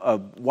 a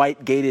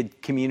white gated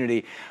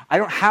community. I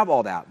don't have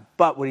all that.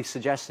 But what he's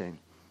suggesting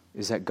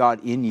is that,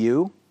 God, in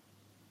you,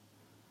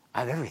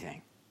 I have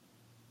everything.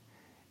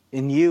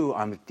 In you,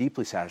 I'm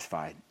deeply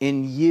satisfied.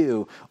 In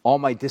you, all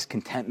my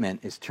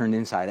discontentment is turned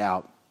inside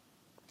out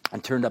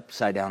and turned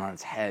upside down on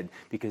its head,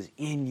 because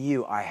in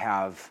you I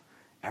have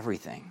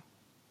everything.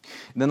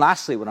 And then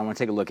lastly, what I want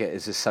to take a look at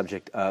is this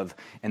subject of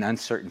an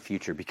uncertain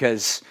future,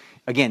 because,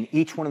 again,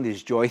 each one of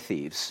these joy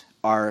thieves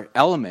are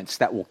elements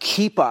that will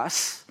keep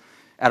us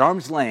at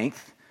arm's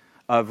length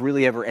of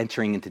really ever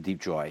entering into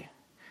deep joy.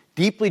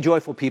 Deeply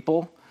joyful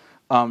people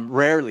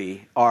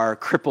rarely are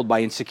crippled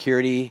by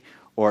insecurity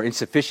or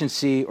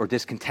insufficiency or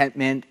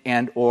discontentment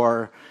and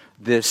or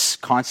this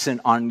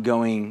constant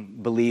ongoing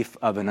belief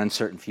of an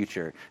uncertain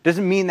future.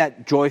 Doesn't mean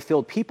that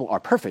joy-filled people are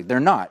perfect. They're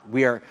not.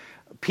 We are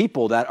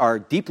people that are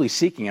deeply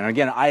seeking. And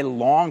again, I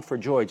long for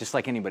joy just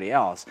like anybody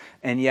else.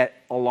 And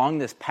yet, along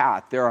this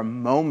path, there are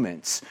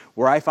moments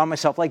where I find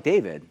myself like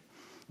David,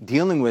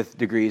 dealing with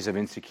degrees of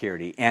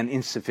insecurity and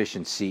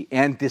insufficiency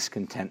and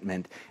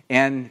discontentment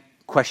and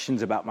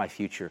questions about my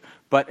future.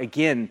 But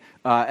again,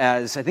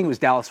 as I think it was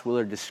Dallas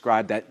Willard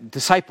described, that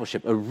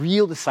discipleship, a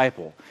real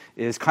disciple,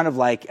 is kind of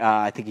like,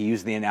 I think he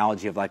used the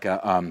analogy of like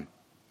a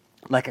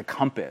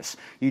compass.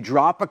 You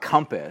drop a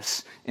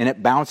compass and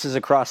it bounces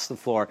across the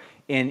floor,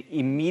 and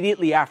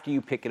immediately after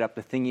you pick it up,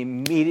 the thing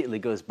immediately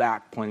goes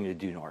back pointing to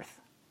due north.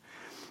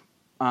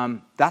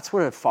 That's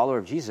what a follower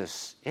of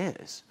Jesus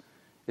is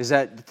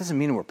that it doesn't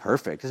mean we're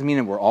perfect. It doesn't mean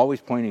that we're always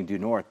pointing due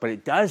north, but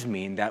it does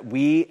mean that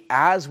we,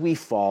 as we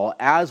fall,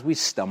 as we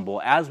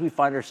stumble, as we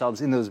find ourselves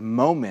in those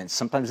moments,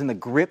 sometimes in the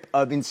grip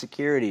of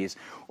insecurities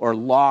or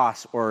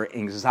loss or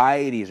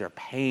anxieties or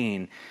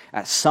pain,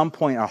 at some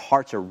point our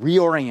hearts are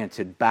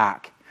reoriented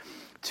back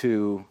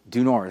to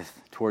due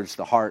north, towards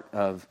the heart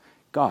of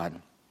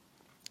God.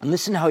 And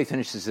listen to how he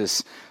finishes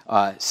this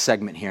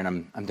segment here,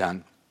 and I'm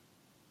done.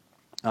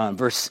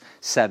 Verse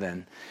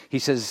 7, he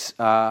says,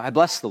 I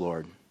bless the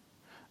Lord.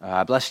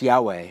 I bless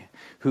Yahweh,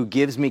 who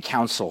gives me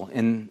counsel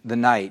in the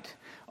night.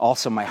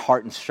 Also, my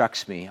heart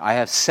instructs me. I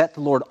have set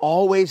the Lord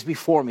always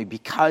before me,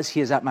 because he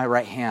is at my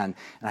right hand,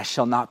 and I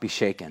shall not be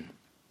shaken.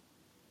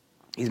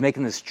 He's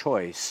making this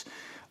choice.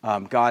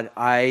 God,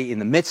 in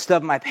the midst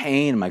of my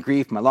pain, my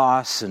grief, my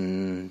loss,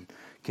 and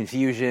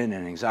confusion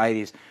and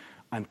anxieties,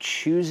 I'm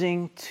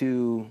choosing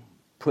to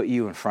put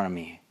you in front of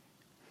me.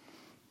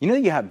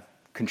 You have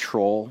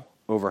control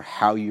over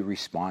how you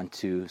respond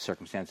to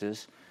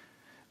circumstances.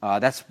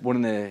 That's one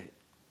of the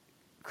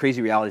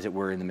crazy realities that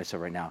we're in the midst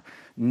of right now.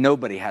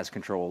 Nobody has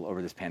control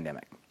over this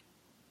pandemic.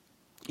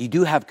 You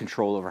do have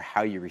control over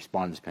how you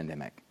respond to this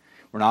pandemic.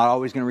 We're not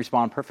always going to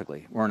respond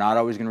perfectly. We're not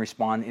always going to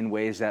respond in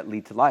ways that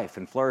lead to life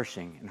and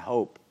flourishing and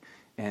hope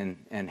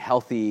and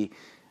healthy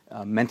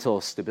mental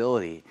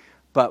stability.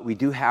 But we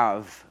do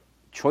have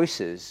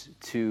choices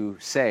to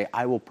say,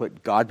 I will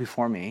put God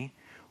before me,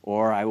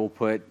 or I will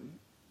put,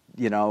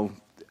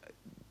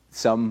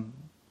 some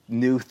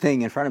new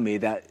thing in front of me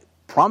that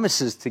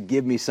promises to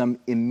give me some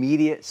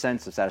immediate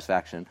sense of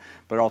satisfaction,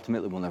 but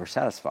ultimately will never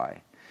satisfy.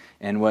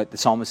 And what the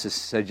psalmist is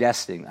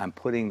suggesting, I'm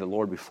putting the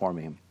Lord before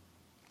me.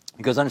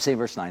 He goes on to say in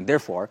verse 9,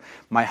 therefore,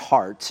 my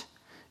heart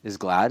is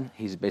glad.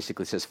 He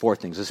basically says four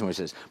things. Listen to what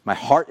he says. My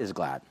heart is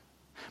glad.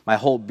 My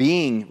whole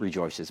being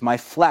rejoices. My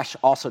flesh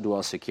also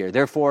dwells secure.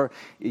 Therefore,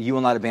 you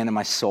will not abandon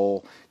my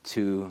soul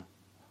to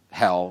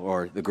hell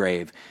or the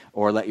grave,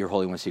 or let your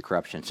Holy One see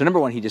corruption. So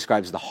number one, he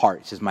describes the heart.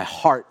 He says, my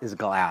heart is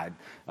glad.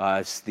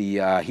 It's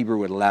the Hebrew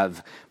word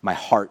lev, my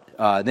heart.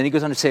 Then he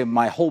goes on to say,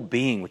 my whole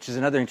being, which is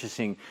another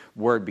interesting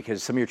word,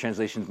 because some of your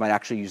translations might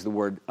actually use the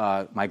word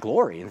my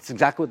glory. And that's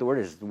exactly what the word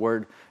is, the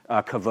word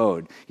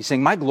kavod. He's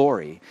saying, my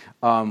glory.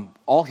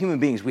 All human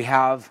beings, we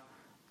have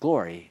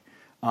glory.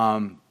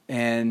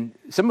 And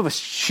some of us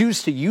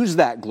choose to use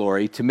that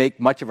glory to make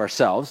much of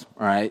ourselves,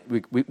 all right?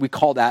 We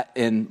call that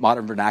in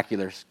modern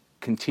vernaculars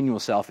continual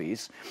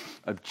selfies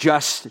of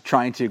just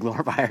trying to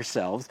glorify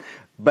ourselves.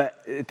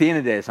 But at the end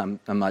of the day,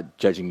 I'm not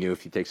judging you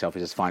if you take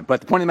selfies, it's fine.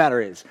 But the point of the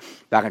matter is,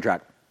 back on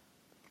track,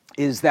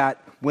 is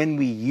that when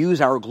we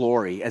use our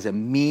glory as a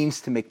means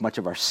to make much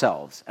of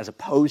ourselves, as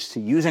opposed to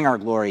using our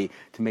glory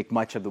to make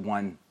much of the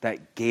one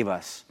that gave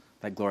us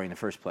that glory in the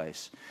first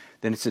place,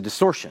 then it's a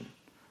distortion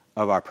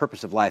of our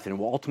purpose of life, and it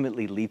will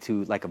ultimately lead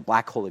to like a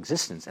black hole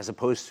existence as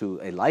opposed to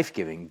a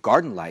life-giving,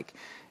 garden-like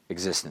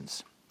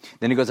existence.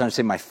 Then he goes on to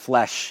say, my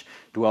flesh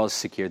dwells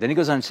secure. Then he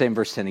goes on to say in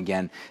verse 10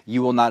 again,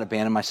 you will not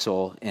abandon my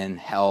soul in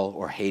hell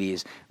or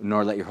Hades,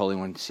 nor let your Holy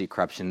One see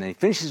corruption. Then he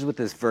finishes with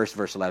this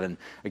verse 11,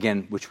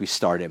 again, which we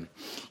started.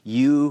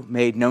 You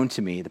made known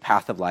to me the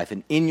path of life,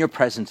 and in your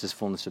presence is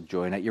fullness of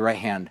joy, and at your right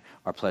hand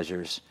are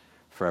pleasures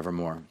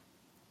forevermore.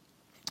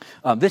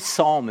 This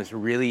psalm is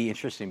really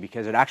interesting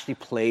because it actually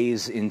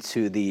plays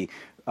into the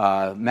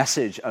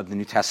message of the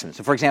New Testament.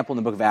 So, for example, in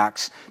the book of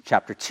Acts,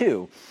 chapter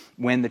 2,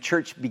 when the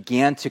church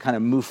began to kind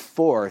of move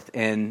forth,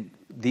 and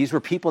these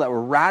were people that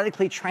were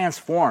radically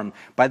transformed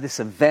by this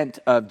event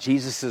of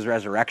Jesus'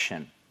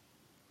 resurrection.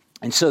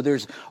 And so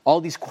there's all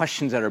these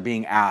questions that are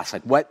being asked,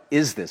 like, what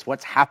is this?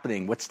 What's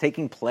happening? What's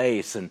taking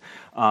place? And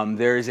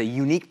there's a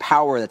unique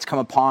power that's come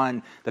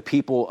upon the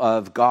people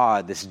of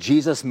God, this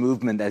Jesus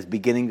movement that's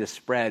beginning to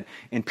spread.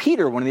 And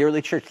Peter, one of the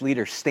early church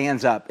leaders,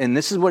 stands up, and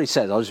this is what he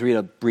says. I'll just read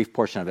a brief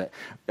portion of it.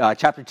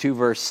 Chapter 2,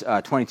 verse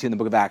 22 in the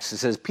book of Acts. It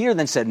says, Peter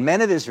then said,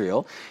 men of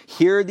Israel,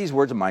 hear these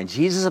words of mine.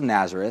 Jesus of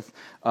Nazareth,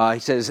 he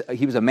says,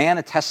 he was a man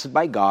attested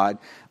by God,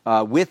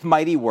 with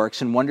mighty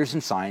works and wonders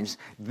and signs.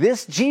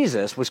 This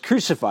Jesus was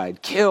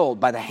crucified, killed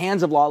by the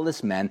hands of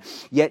lawless men,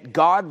 yet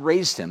God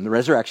raised him, the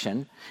resurrection.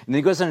 And then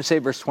he goes on to say,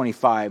 verse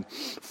 25,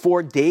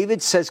 for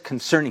David says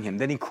concerning him,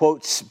 then he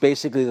quotes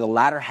basically the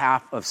latter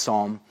half of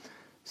Psalm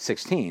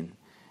 16.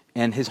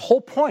 And his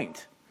whole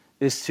point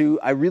is to,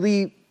 I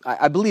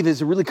believe, is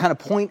to really kind of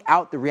point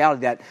out the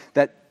reality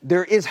that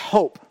there is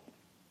hope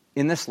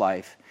in this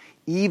life,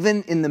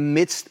 even in the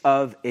midst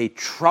of a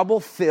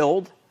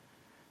trouble-filled,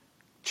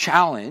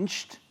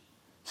 challenged,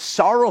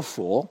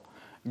 sorrowful,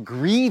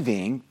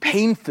 grieving,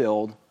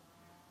 pain-filled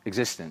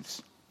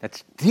existence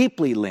that's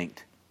deeply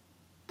linked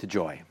to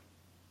joy.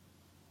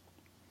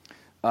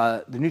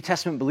 The New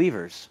Testament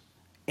believers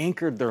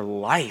anchored their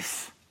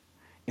life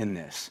in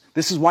this.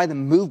 This is why the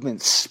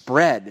movement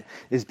spread,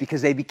 is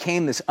because they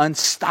became this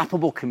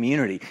unstoppable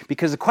community.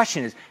 Because the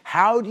question is,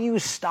 how do you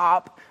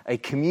stop a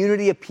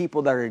community of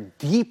people that are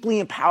deeply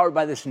empowered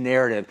by this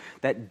narrative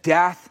that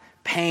death,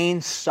 pain,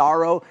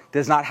 sorrow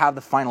does not have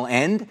the final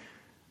end?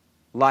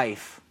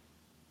 Life,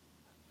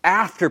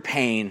 after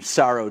pain,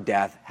 sorrow,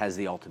 death, has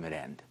the ultimate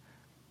end.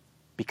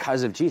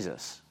 Because of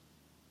Jesus.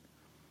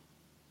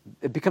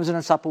 It becomes an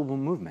unstoppable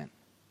movement.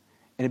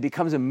 And it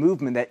becomes a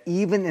movement that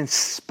even in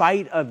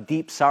spite of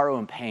deep sorrow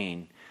and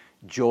pain,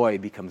 joy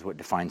becomes what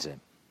defines it.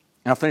 And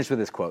I'll finish with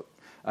this quote.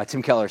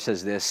 Tim Keller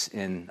says this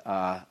in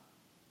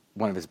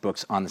one of his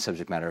books on the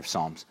subject matter of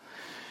Psalms.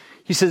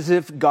 He says,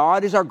 if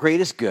God is our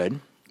greatest good,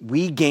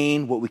 we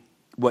gain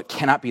what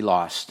cannot be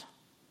lost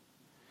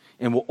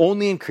and will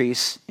only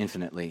increase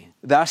infinitely.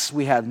 Thus,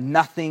 we have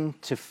nothing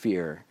to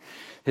fear.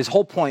 His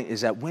whole point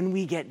is that when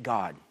we get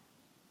God,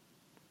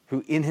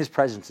 who in his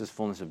presence is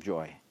fullness of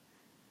joy,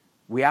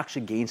 we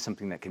actually gain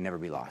something that can never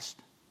be lost.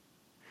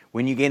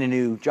 When you gain a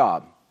new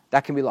job,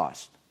 that can be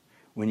lost.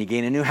 When you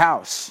gain a new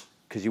house,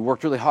 because you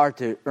worked really hard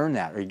to earn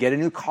that, or you get a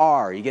new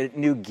car, or you get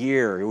new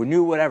gear, or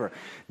new whatever,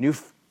 new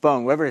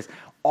phone, whatever it is,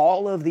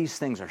 all of these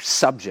things are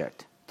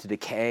subject to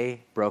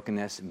decay,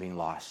 brokenness, and being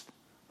lost.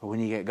 But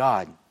when you get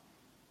God,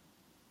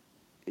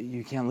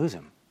 you can't lose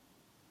him.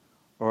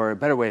 Or a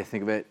better way to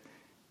think of it,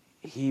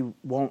 he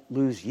won't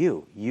lose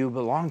you. You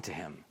belong to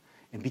him.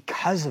 And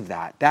because of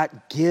that,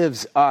 that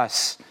gives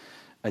us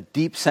a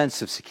deep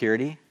sense of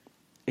security.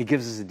 It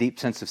gives us a deep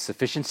sense of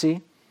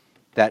sufficiency,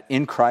 that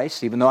in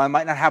Christ, even though I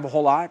might not have a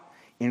whole lot,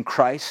 in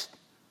Christ,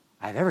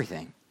 I have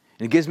everything.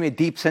 And it gives me a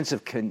deep sense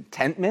of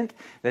contentment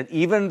that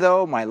even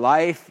though my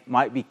life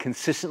might be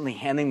consistently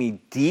handing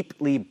me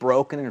deeply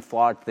broken and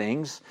flawed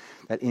things,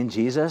 that in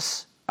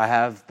Jesus, I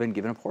have been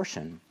given a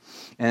portion.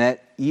 And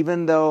that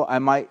even though I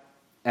might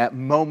at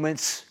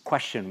moments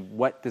question,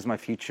 what does my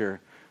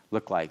future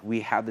look like?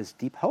 We have this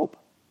deep hope.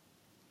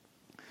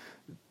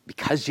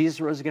 Because Jesus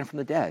rose again from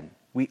the dead,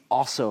 we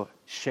also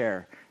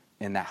share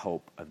in that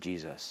hope of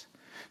Jesus.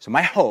 So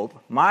my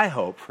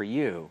hope for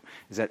you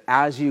is that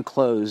as you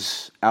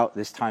close out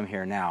this time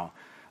here now,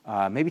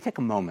 maybe take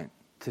a moment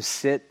to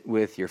sit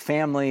with your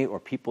family or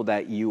people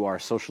that you are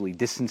socially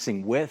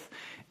distancing with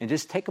and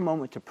just take a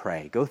moment to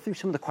pray. Go through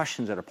some of the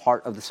questions that are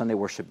part of the Sunday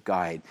Worship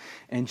Guide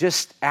and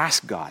just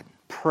ask God.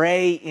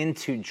 Pray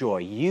into joy.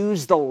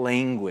 Use the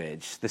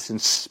language, this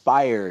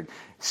inspired,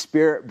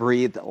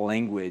 Spirit-breathed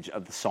language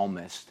of the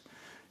psalmist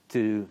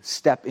to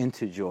step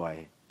into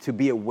joy, to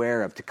be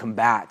aware of, to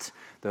combat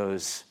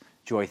those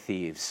joy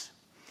thieves.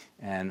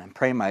 And I'm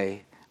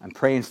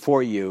praying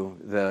for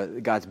you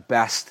God's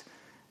best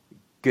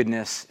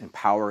goodness and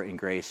power and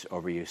grace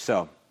over you.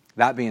 So,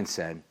 that being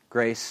said,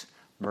 grace,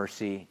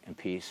 mercy, and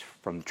peace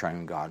from the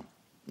triune God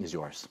is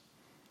yours.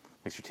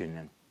 Thanks for tuning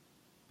in.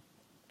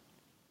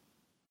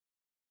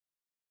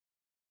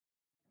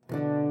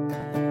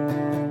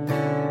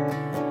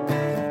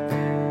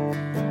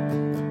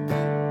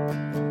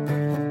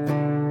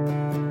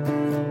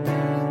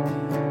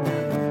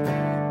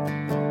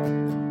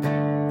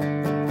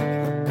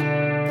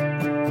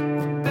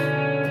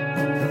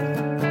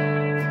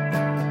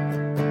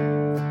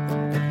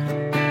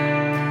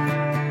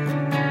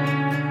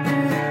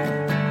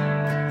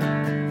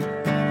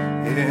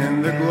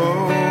 In the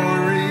glory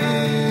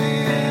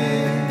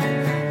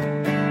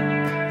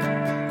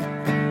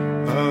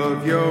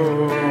of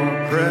your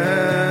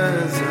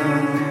presence,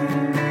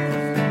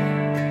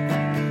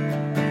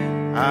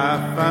 I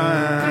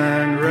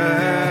find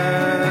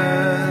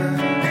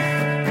rest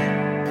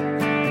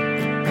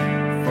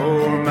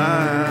for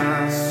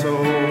my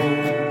soul.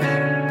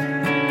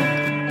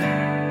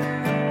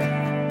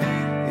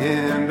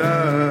 In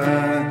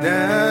the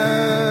depths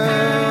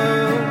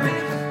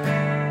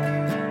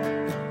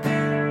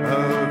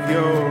of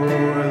your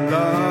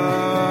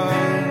love,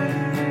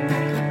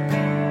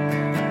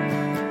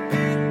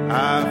 I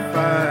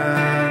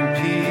find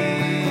peace,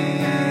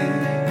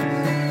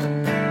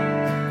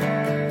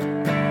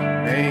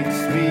 makes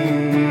me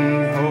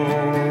whole.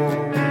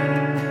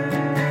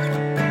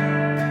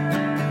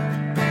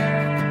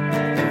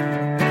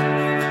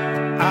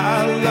 I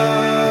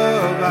love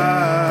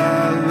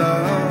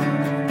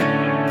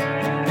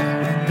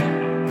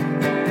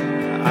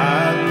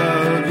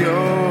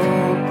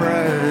your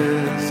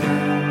presence.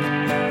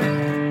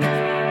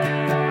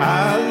 I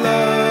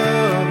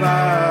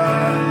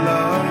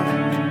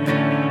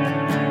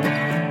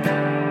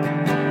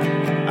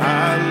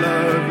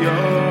love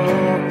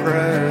your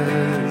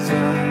presence.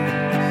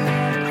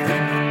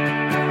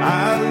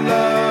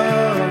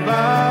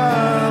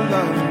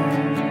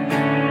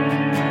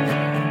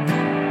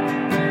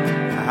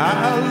 I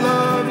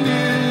love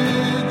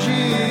you,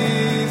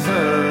 Jesus.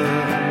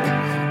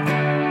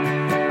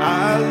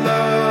 I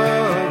love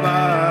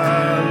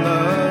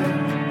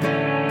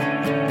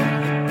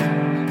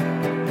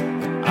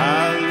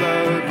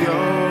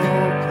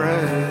your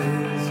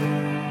presence.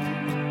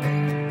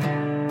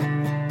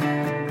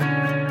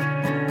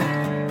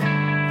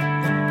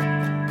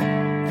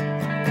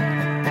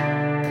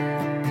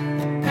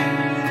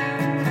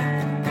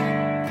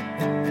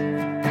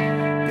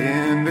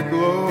 In the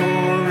glory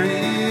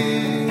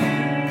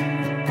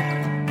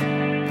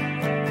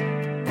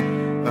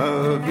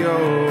of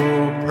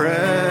your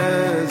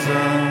presence,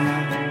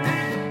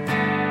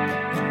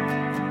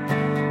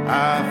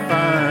 I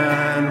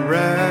find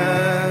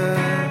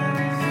rest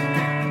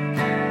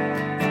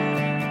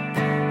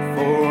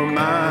for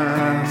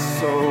my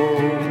soul.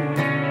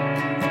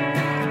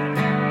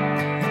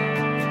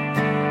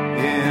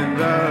 In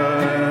the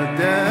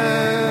depths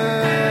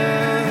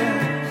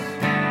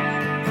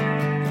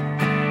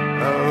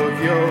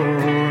of your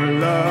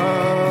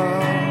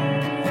love,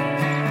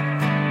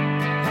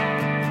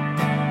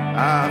 I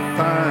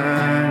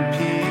find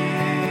peace,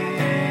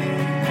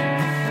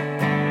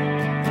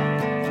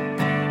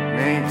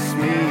 makes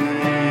me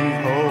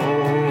whole.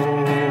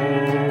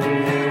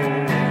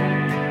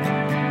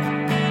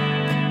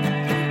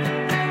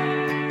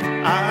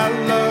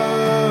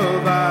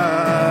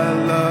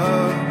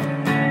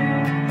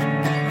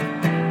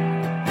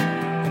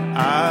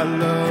 I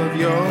love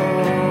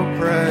your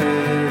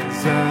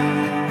presence.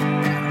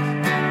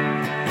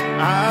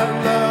 I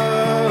love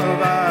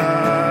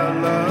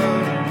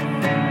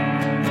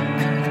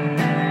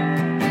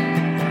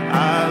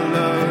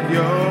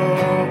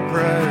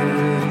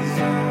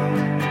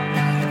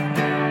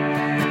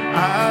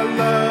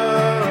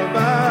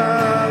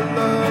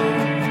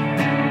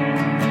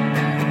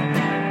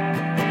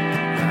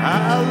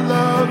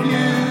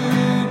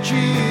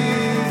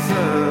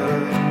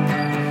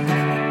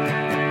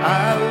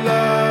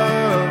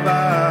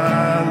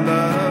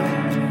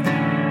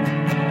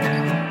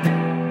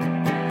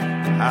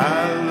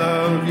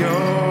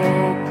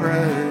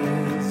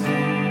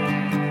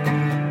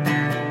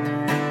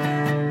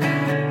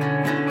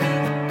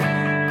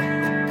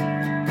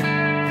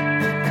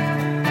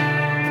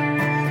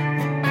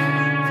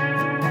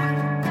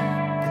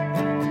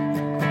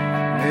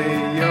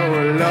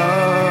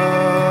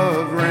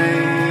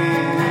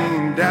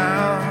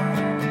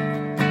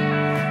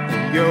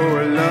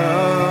your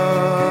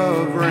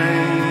love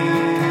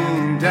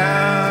rain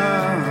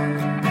down.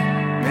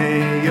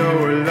 May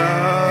your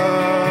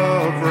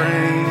love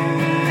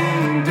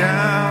rain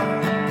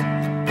down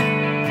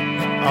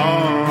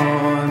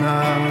on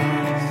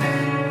us.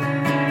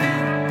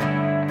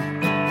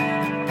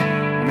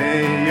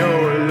 May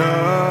your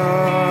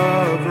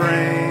love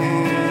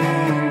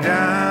rain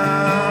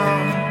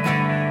down.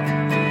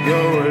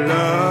 Your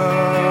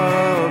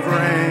love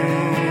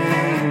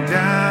rain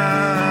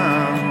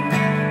down.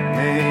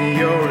 May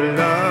your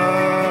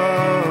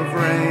love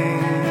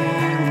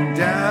rain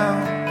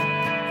down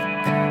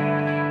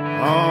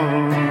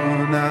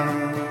on us.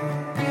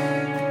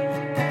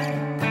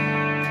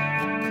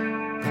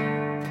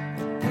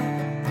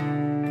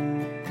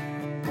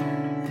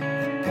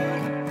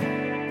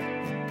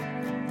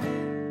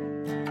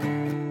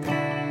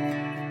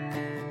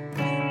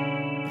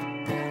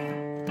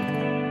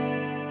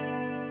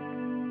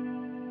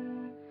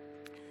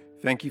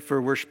 Thank you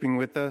for worshiping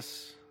with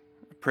us.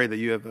 I pray that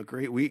you have a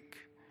great week,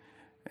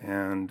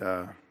 and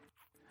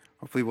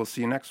hopefully we'll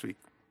see you next week.